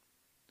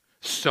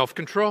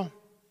 Self-control.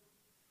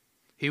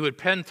 He would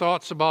pen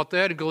thoughts about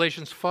that in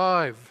Galatians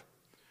 5,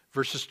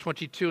 verses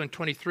 22 and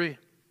 23.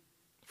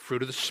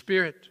 Fruit of the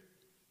Spirit.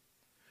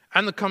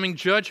 And the coming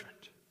judgment.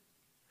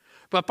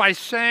 But by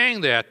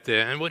saying that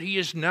then, what he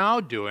is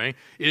now doing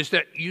is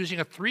that using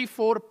a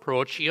threefold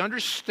approach, he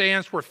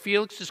understands where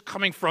Felix is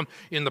coming from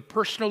in the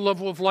personal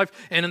level of life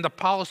and in the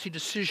policy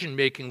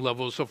decision-making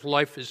levels of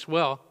life as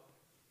well.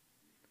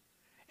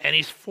 And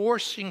he's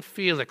forcing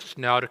Felix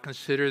now to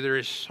consider there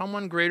is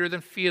someone greater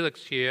than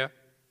Felix here.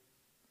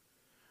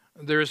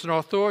 There is an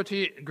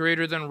authority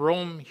greater than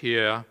Rome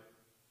here.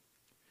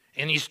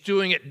 And he's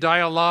doing it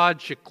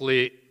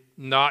dialogically,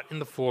 not in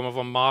the form of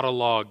a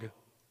monologue.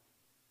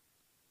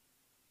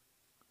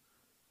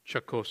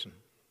 Chuck Colson,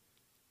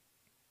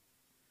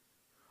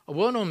 a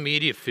well-known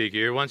media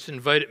figure, once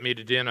invited me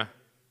to dinner.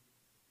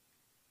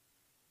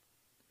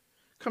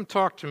 "Come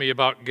talk to me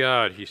about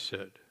God," he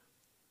said.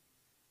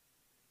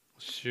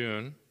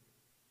 Soon,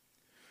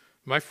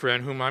 my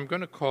friend, whom I'm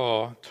going to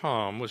call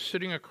Tom, was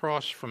sitting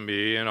across from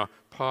me in a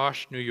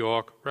posh New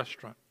York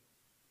restaurant.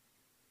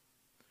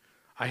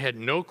 I had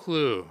no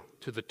clue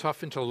to the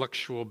tough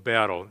intellectual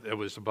battle that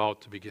was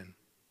about to begin.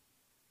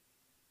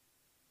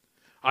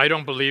 I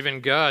don't believe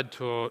in God,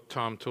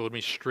 Tom told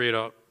me straight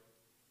up.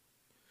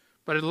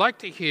 But I'd like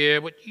to hear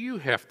what you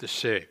have to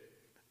say.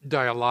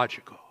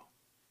 Dialogical.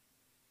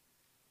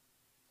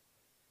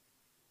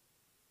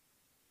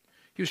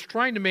 He was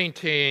trying to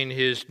maintain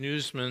his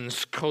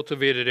newsman's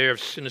cultivated air of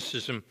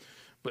cynicism,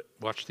 but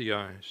watch the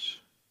eyes.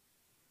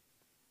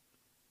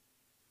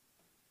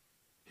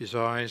 His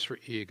eyes were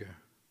eager.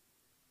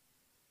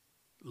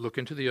 Look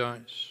into the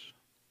eyes.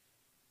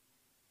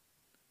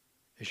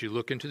 As you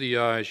look into the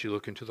eyes, you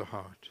look into the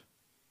heart.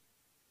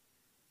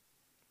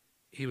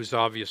 He was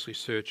obviously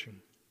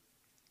searching.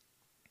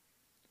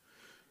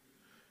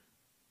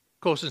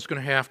 Colson's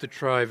going to have to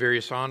try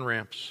various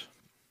on-ramps.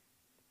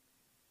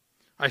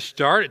 I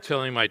started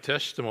telling my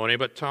testimony,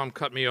 but Tom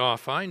cut me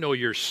off. I know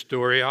your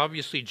story.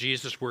 Obviously,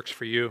 Jesus works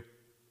for you.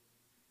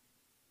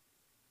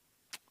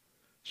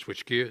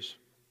 Switch gears.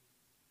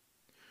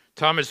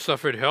 Tom had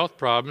suffered health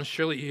problems.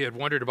 Surely he had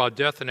wondered about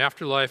death and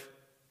afterlife.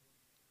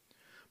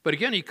 But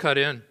again, he cut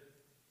in.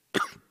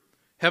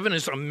 Heaven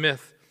is a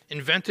myth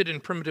invented in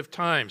primitive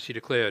times, he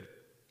declared.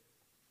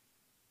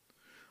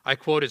 I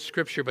quoted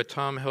scripture, but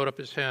Tom held up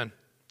his hand.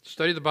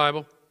 Study the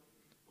Bible,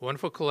 a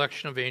wonderful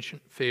collection of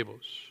ancient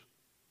fables.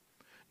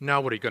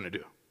 Now what are you going to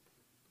do?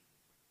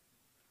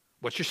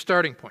 What's your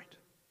starting point?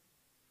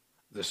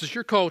 This is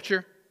your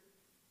culture.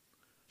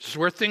 This is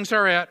where things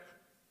are at.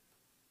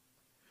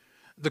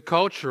 The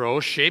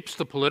cultural shapes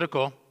the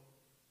political.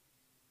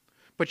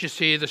 But you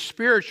see, the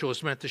spiritual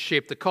is meant to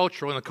shape the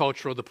cultural and the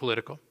cultural the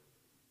political.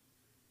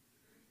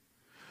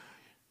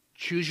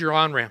 Choose your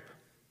on-ramp.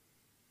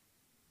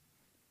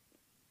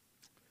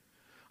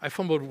 I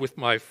fumbled with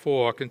my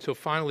fork until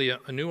finally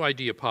a new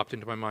idea popped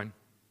into my mind.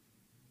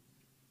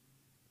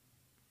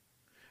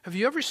 Have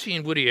you ever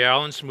seen Woody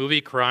Allen's movie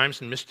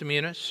Crimes and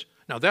Misdemeanors?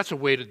 Now that's a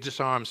way to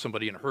disarm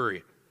somebody in a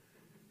hurry.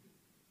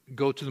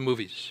 Go to the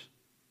movies.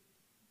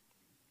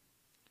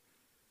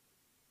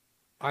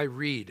 I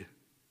read,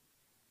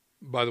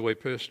 by the way,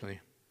 personally,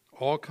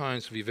 all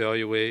kinds of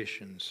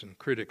evaluations and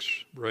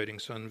critics'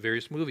 writings on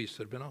various movies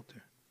that have been out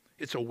there.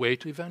 It's a way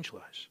to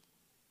evangelize.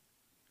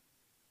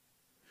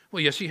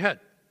 Well, yes, he had.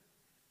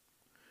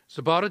 It's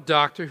about a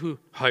doctor who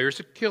hires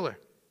a killer.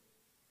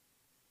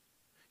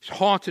 He's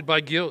haunted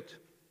by guilt.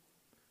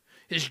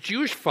 His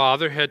Jewish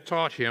father had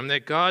taught him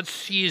that God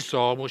sees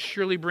all and will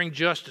surely bring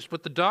justice,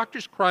 but the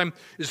doctor's crime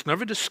is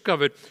never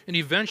discovered, and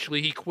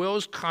eventually he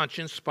quells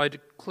conscience by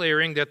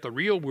declaring that the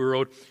real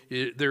world,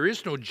 there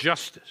is no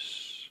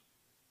justice.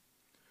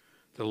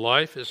 The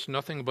life is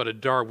nothing but a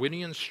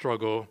Darwinian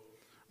struggle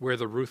where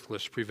the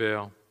ruthless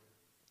prevail.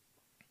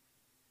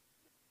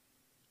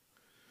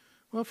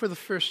 Well, for the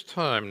first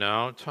time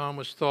now, Tom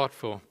was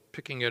thoughtful,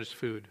 picking at his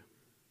food.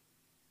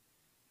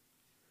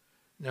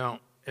 Now,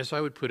 as I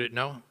would put it,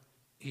 now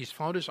he's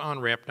found his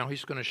on-ramp, now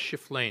he's going to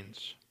shift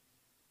lanes.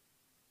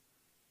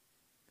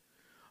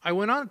 I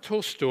went on to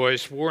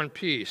Tolstoy's War and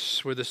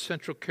Peace, where the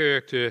central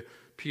character,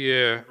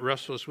 Pierre,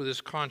 wrestles with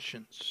his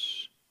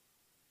conscience,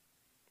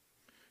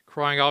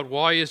 crying out,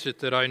 "Why is it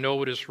that I know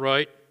what is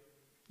right,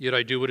 yet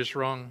I do what is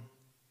wrong?"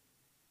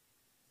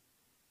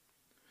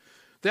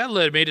 That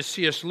led me to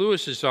C.S.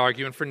 Lewis's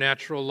argument for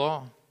natural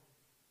law.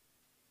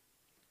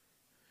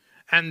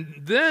 And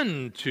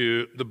then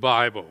to the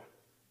Bible,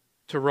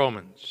 to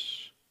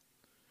Romans,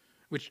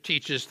 which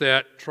teaches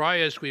that,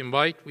 try as we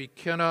might, we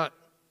cannot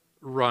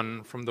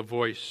run from the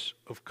voice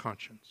of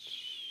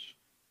conscience.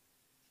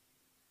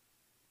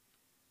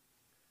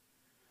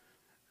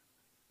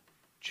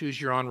 Choose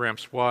your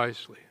on-ramps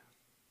wisely.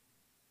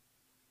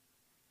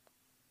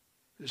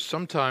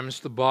 Sometimes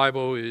the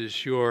Bible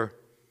is your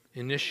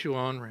initial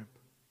on-ramp.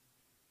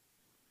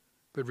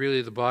 But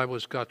really, the Bible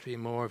has got to be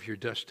more of your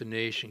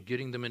destination,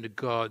 getting them into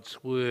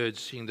God's Word,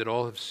 seeing that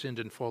all have sinned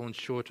and fallen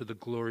short of the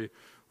glory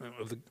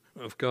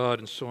of God,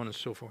 and so on and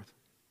so forth.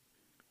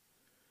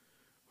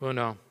 Well,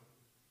 now,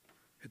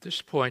 at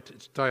this point,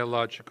 it's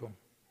dialogical.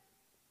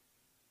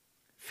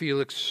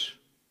 Felix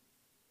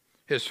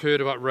has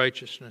heard about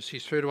righteousness.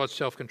 He's heard about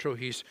self-control.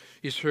 He's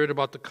heard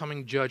about the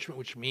coming judgment,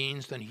 which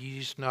means that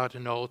he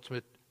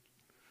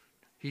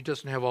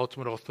doesn't have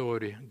ultimate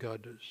authority.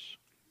 God does.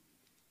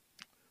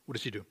 What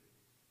does he do?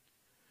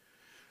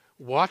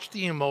 Watch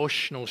the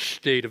emotional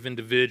state of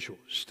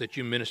individuals that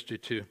you minister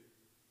to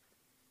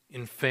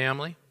in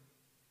family,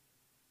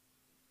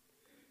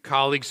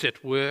 colleagues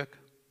at work,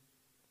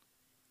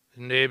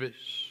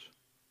 neighbors,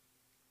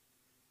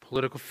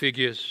 political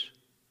figures.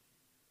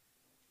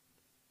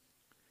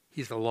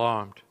 He's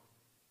alarmed.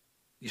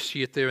 You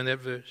see it there in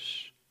that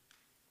verse.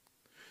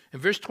 In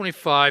verse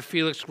 25,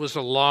 Felix was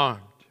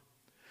alarmed.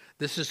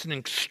 This is an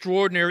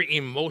extraordinary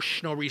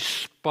emotional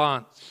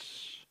response.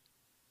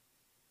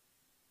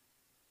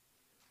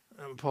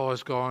 Paul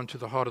has gone to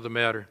the heart of the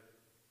matter.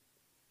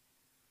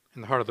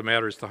 And the heart of the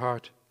matter is the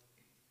heart.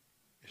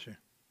 You see.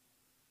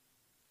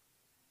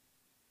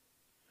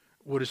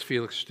 What does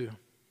Felix do?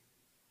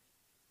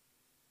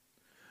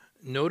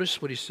 Notice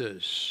what he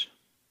says.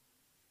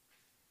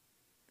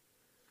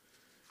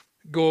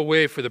 Go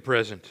away for the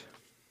present.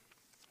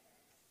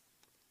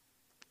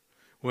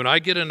 When I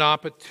get an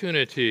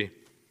opportunity,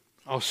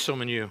 I'll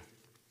summon you.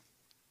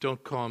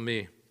 Don't call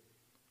me.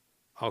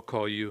 I'll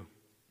call you.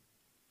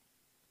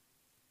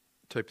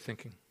 Type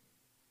thinking.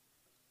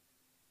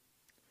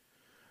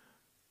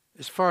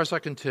 As far as I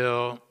can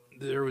tell,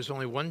 there was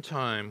only one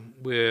time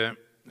where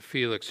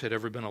Felix had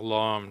ever been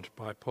alarmed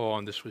by Paul,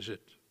 and this was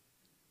it.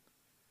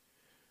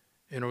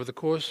 And over the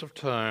course of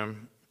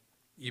time,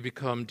 you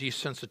become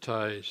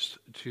desensitized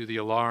to the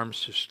alarm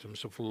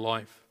systems of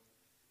life.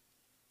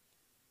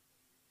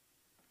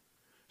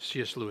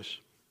 C.S. Lewis.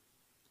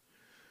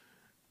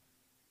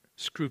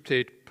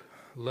 Screwtape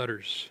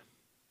letters,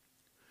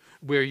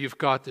 where you've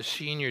got the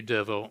senior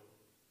devil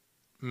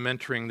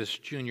mentoring this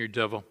junior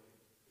devil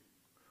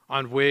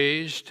on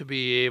ways to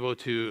be able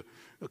to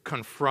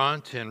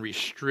confront and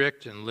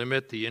restrict and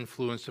limit the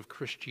influence of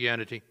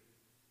Christianity,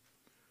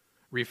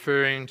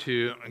 referring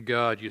to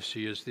God, you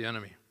see, as the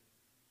enemy.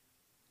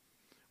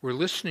 We're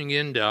listening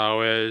in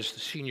now as the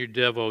senior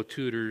devil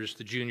tutors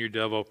the junior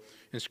devil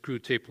in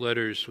Screwtape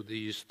letters with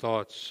these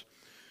thoughts.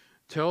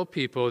 Tell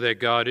people that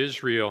God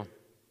is real.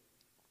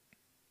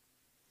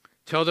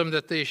 Tell them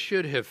that they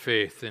should have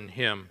faith in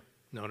him.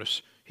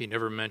 Notice he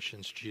never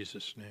mentions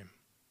Jesus' name.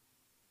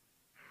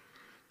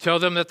 Tell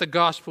them that the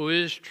gospel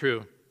is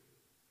true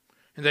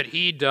and that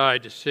he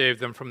died to save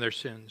them from their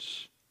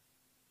sins.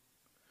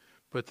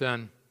 But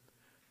then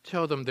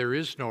tell them there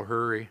is no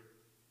hurry.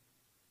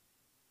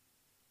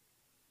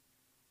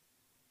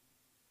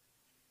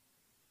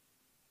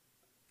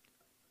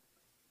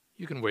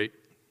 You can wait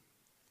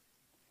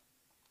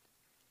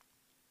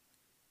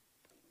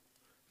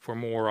for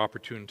more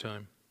opportune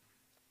time.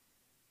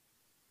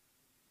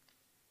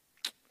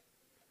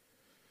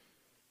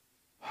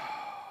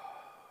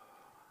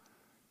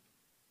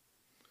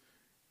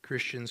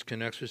 Christians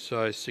can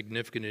exercise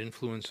significant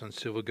influence on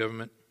civil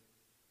government,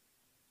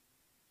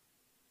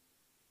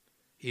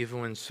 even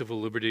when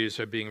civil liberties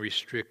are being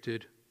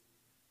restricted,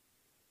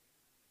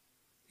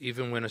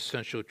 even when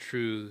essential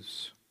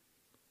truths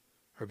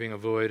are being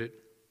avoided.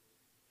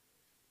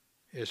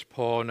 As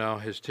Paul now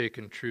has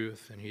taken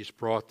truth and he's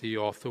brought the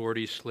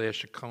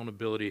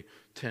authority/accountability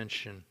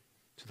tension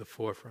to the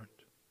forefront.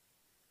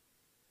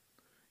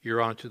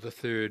 You're on to the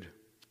third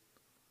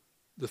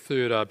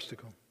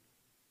obstacle.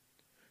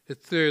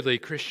 That thirdly,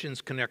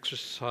 Christians can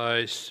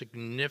exercise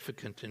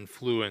significant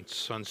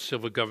influence on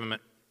civil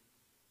government,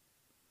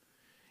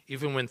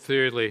 even when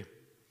thirdly,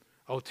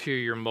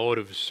 ulterior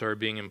motives are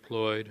being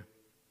employed.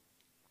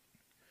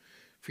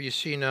 For you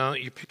see now,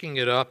 you're picking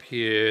it up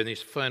here in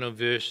these final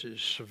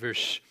verses,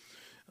 verse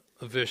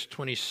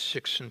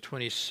 26 and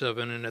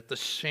 27, and at the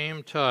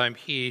same time,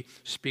 he,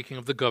 speaking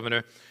of the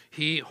governor,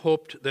 he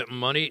hoped that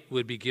money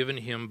would be given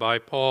him by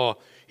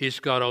Paul. He's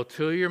got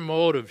ulterior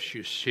motives,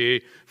 you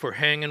see, for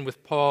hanging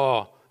with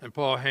Paul and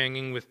Paul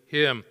hanging with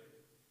him.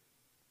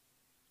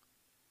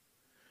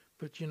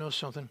 But you know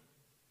something?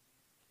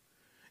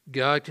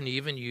 God can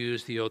even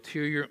use the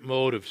ulterior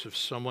motives of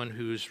someone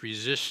who's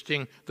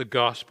resisting the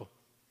gospel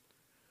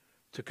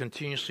to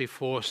continuously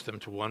force them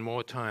to one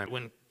more time.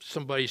 When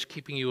somebody's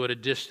keeping you at a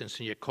distance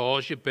and yet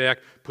calls you back,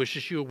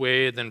 pushes you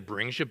away, and then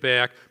brings you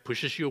back,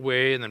 pushes you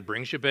away, and then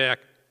brings you back.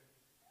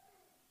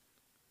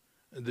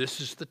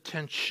 This is the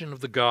tension of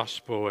the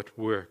gospel at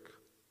work.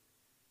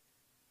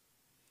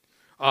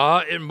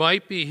 It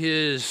might be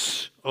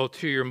his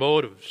ulterior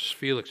motives,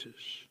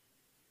 Felix's,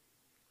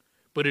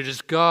 but it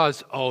is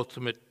God's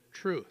ultimate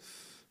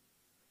truth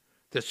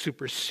that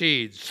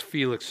supersedes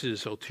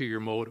Felix's ulterior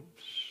motives.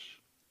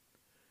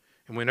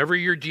 And whenever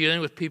you're dealing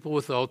with people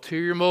with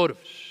ulterior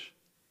motives,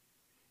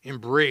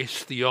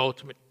 embrace the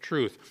ultimate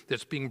truth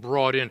that's being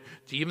brought in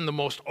to even the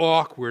most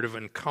awkward of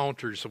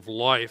encounters of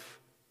life.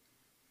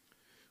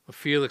 Well,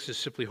 Felix is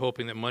simply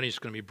hoping that money is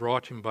going to be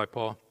brought to him by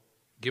Paul,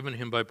 given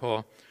him by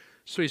Paul.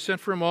 So he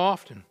sent for him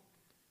often,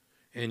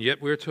 and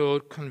yet we're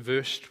told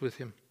conversed with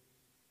him.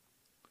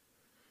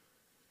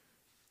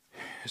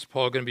 Is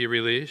Paul going to be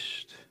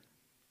released?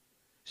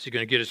 Is he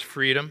going to get his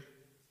freedom?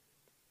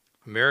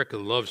 America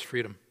loves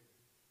freedom.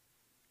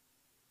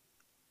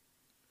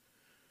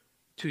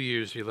 2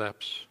 years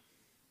elapse.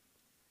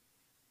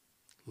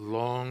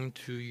 Long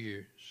 2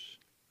 years.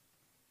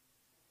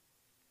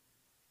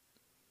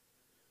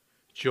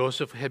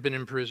 Joseph had been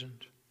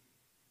imprisoned.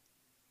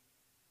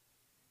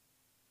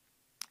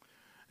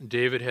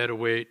 David had to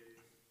wait.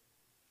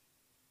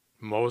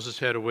 Moses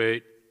had to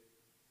wait.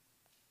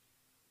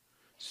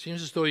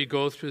 Seems as though you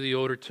go through the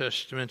Old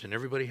Testament and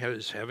everybody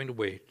is having to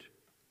wait.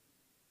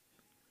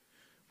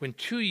 When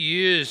 2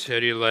 years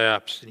had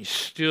elapsed and he's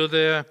still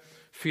there,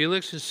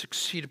 Felix is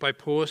succeeded by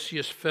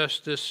Porcius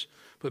Festus,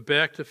 but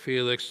back to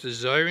Felix,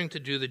 desiring to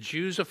do the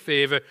Jews a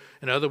favor,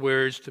 in other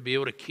words, to be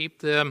able to keep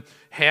them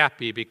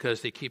happy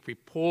because they keep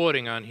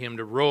reporting on him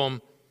to Rome.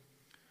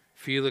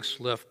 Felix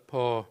left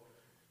Paul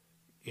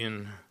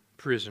in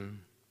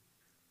prison.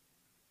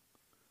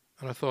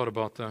 And I thought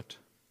about that.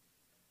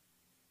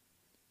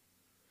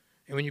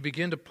 And when you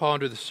begin to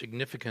ponder the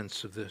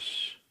significance of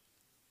this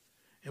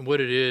and what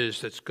it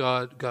is that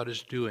God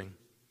is doing,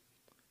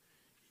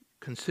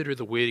 consider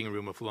the waiting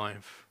room of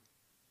life.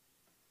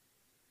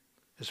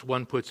 As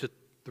one puts it,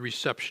 The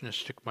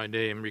receptionist took my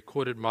name,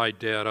 recorded my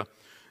data,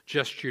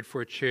 gestured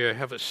for a chair.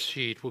 Have a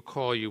seat. We'll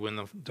call you when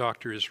the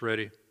doctor is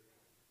ready.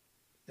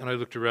 And I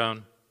looked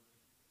around.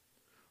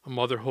 A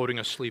mother holding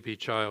a sleepy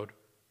child.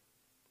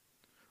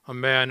 A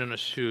man in a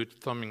suit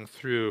thumbing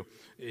through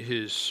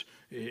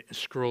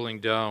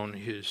scrolling down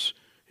his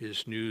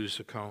news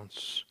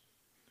accounts.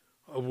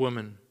 A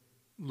woman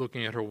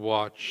looking at her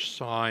watch,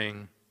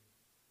 sighing.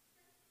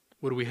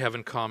 What do we have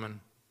in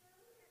common?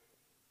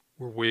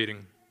 We're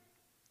waiting.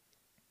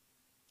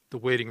 The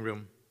waiting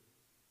room.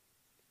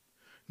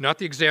 Not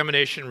the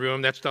examination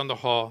room, that's down the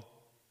hall.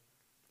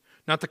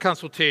 Not the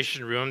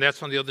consultation room,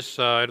 that's on the other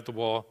side of the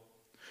wall.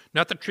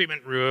 Not the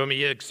treatment room,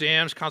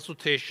 exams,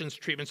 consultations,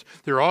 treatments,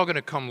 they're all going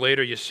to come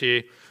later, you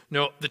see.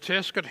 No, the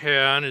task at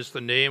hand is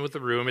the name of the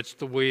room, it's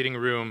the waiting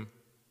room.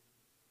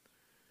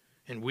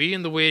 And we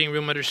in the waiting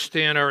room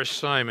understand our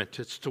assignment.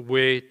 It's to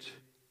wait.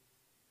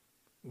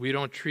 We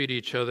don't treat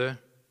each other.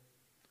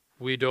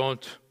 We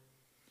don't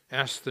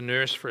ask the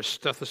nurse for a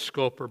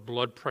stethoscope or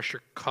blood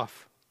pressure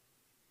cuff.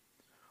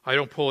 I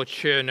don't pull a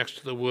chair next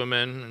to the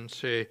woman and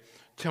say,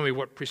 tell me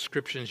what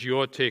prescriptions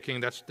you're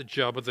taking. That's the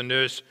job of the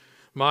nurse.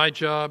 My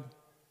job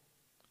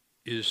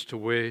is to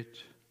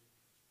wait.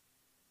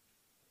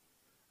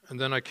 And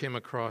then I came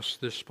across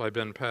this by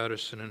Ben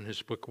Patterson in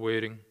his book,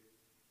 Waiting.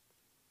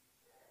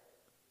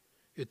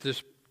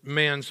 This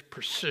man's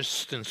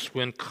persistence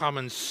when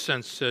common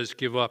sense says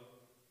give up.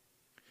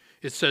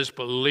 It says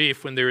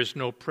belief when there is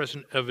no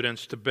present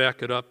evidence to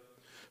back it up.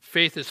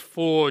 Faith is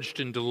forged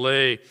in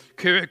delay.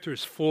 Character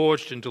is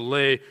forged in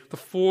delay. The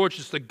forge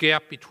is the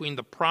gap between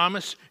the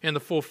promise and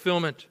the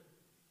fulfillment.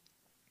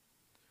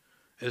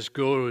 As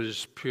gold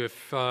is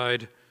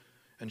purified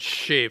and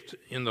shaped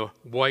in the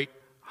white,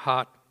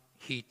 hot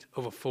heat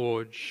of a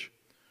forge,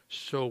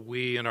 so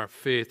we in our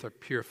faith are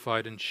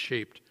purified and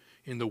shaped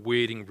in the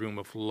waiting room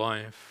of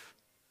life.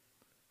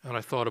 And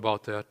I thought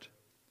about that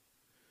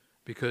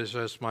because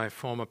as my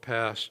former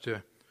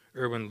pastor,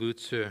 Erwin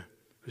Lutzer,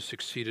 who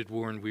succeeded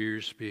Warren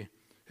Wiersbe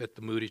at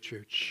the Moody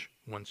Church,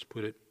 once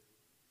put it,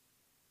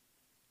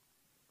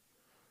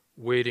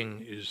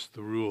 waiting is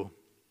the rule,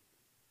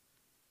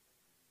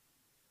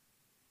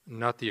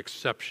 not the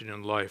exception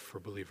in life for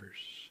believers.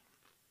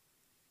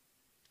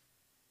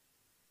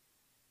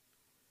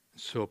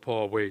 So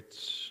Paul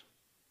waits,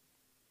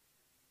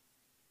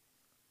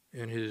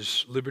 and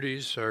his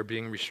liberties are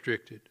being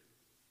restricted.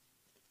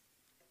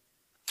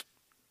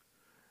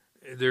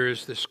 There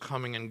is this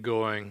coming and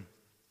going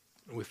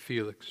with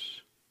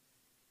Felix,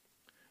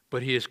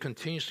 but he is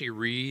continuously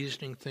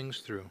reasoning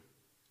things through.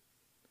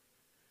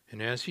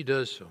 And as he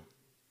does so,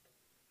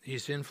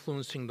 he's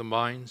influencing the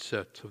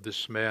mindset of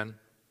this man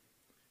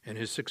and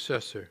his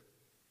successor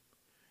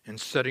and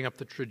setting up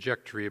the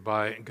trajectory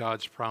by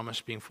God's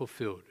promise being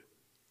fulfilled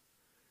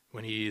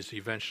when he is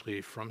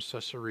eventually from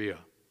Caesarea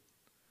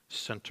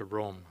sent to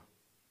Rome,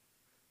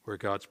 where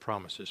God's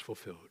promise is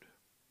fulfilled.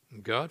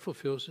 And God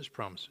fulfills his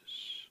promises.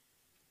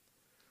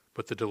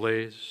 But the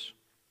delays,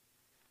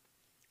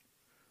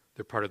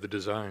 they're part of the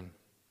design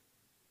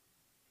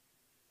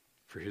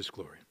for his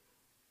glory.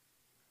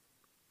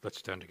 Let's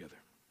stand together.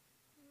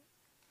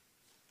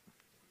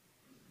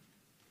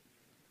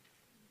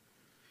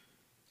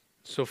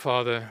 So,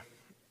 Father,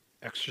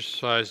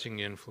 exercising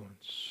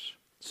influence,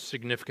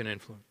 significant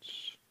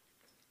influence.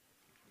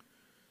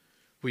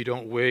 We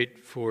don't wait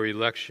for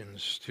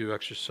elections to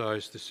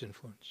exercise this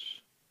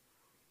influence.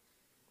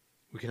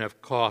 We can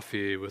have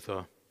coffee with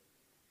a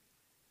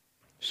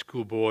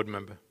school board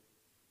member.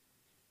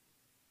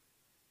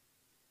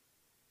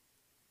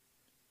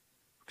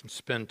 We can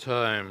spend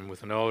time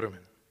with an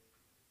alderman,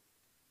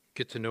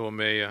 get to know a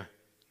mayor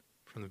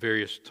from the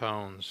various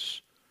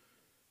towns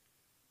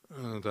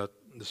that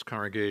this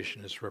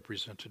congregation is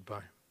represented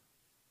by.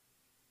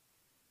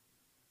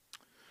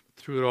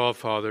 Through it all,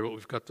 Father, what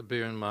we've got to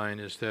bear in mind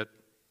is that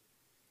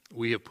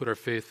we have put our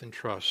faith and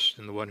trust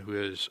in the one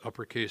who is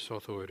uppercase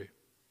authority.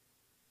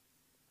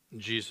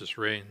 Jesus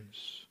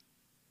reigns.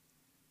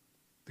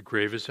 The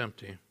grave is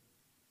empty.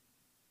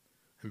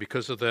 And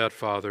because of that,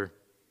 Father,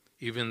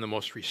 even in the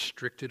most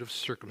restricted of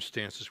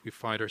circumstances we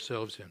find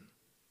ourselves in,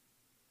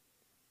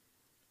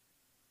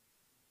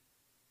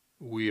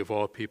 we of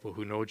all people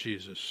who know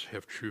Jesus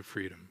have true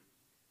freedom.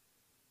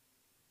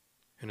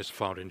 And it's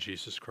found in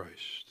Jesus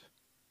Christ.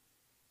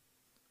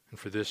 And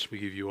for this we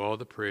give you all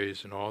the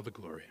praise and all the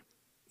glory.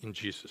 In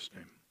Jesus'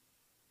 name.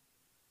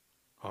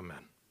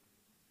 Amen.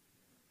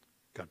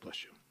 God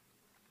bless you.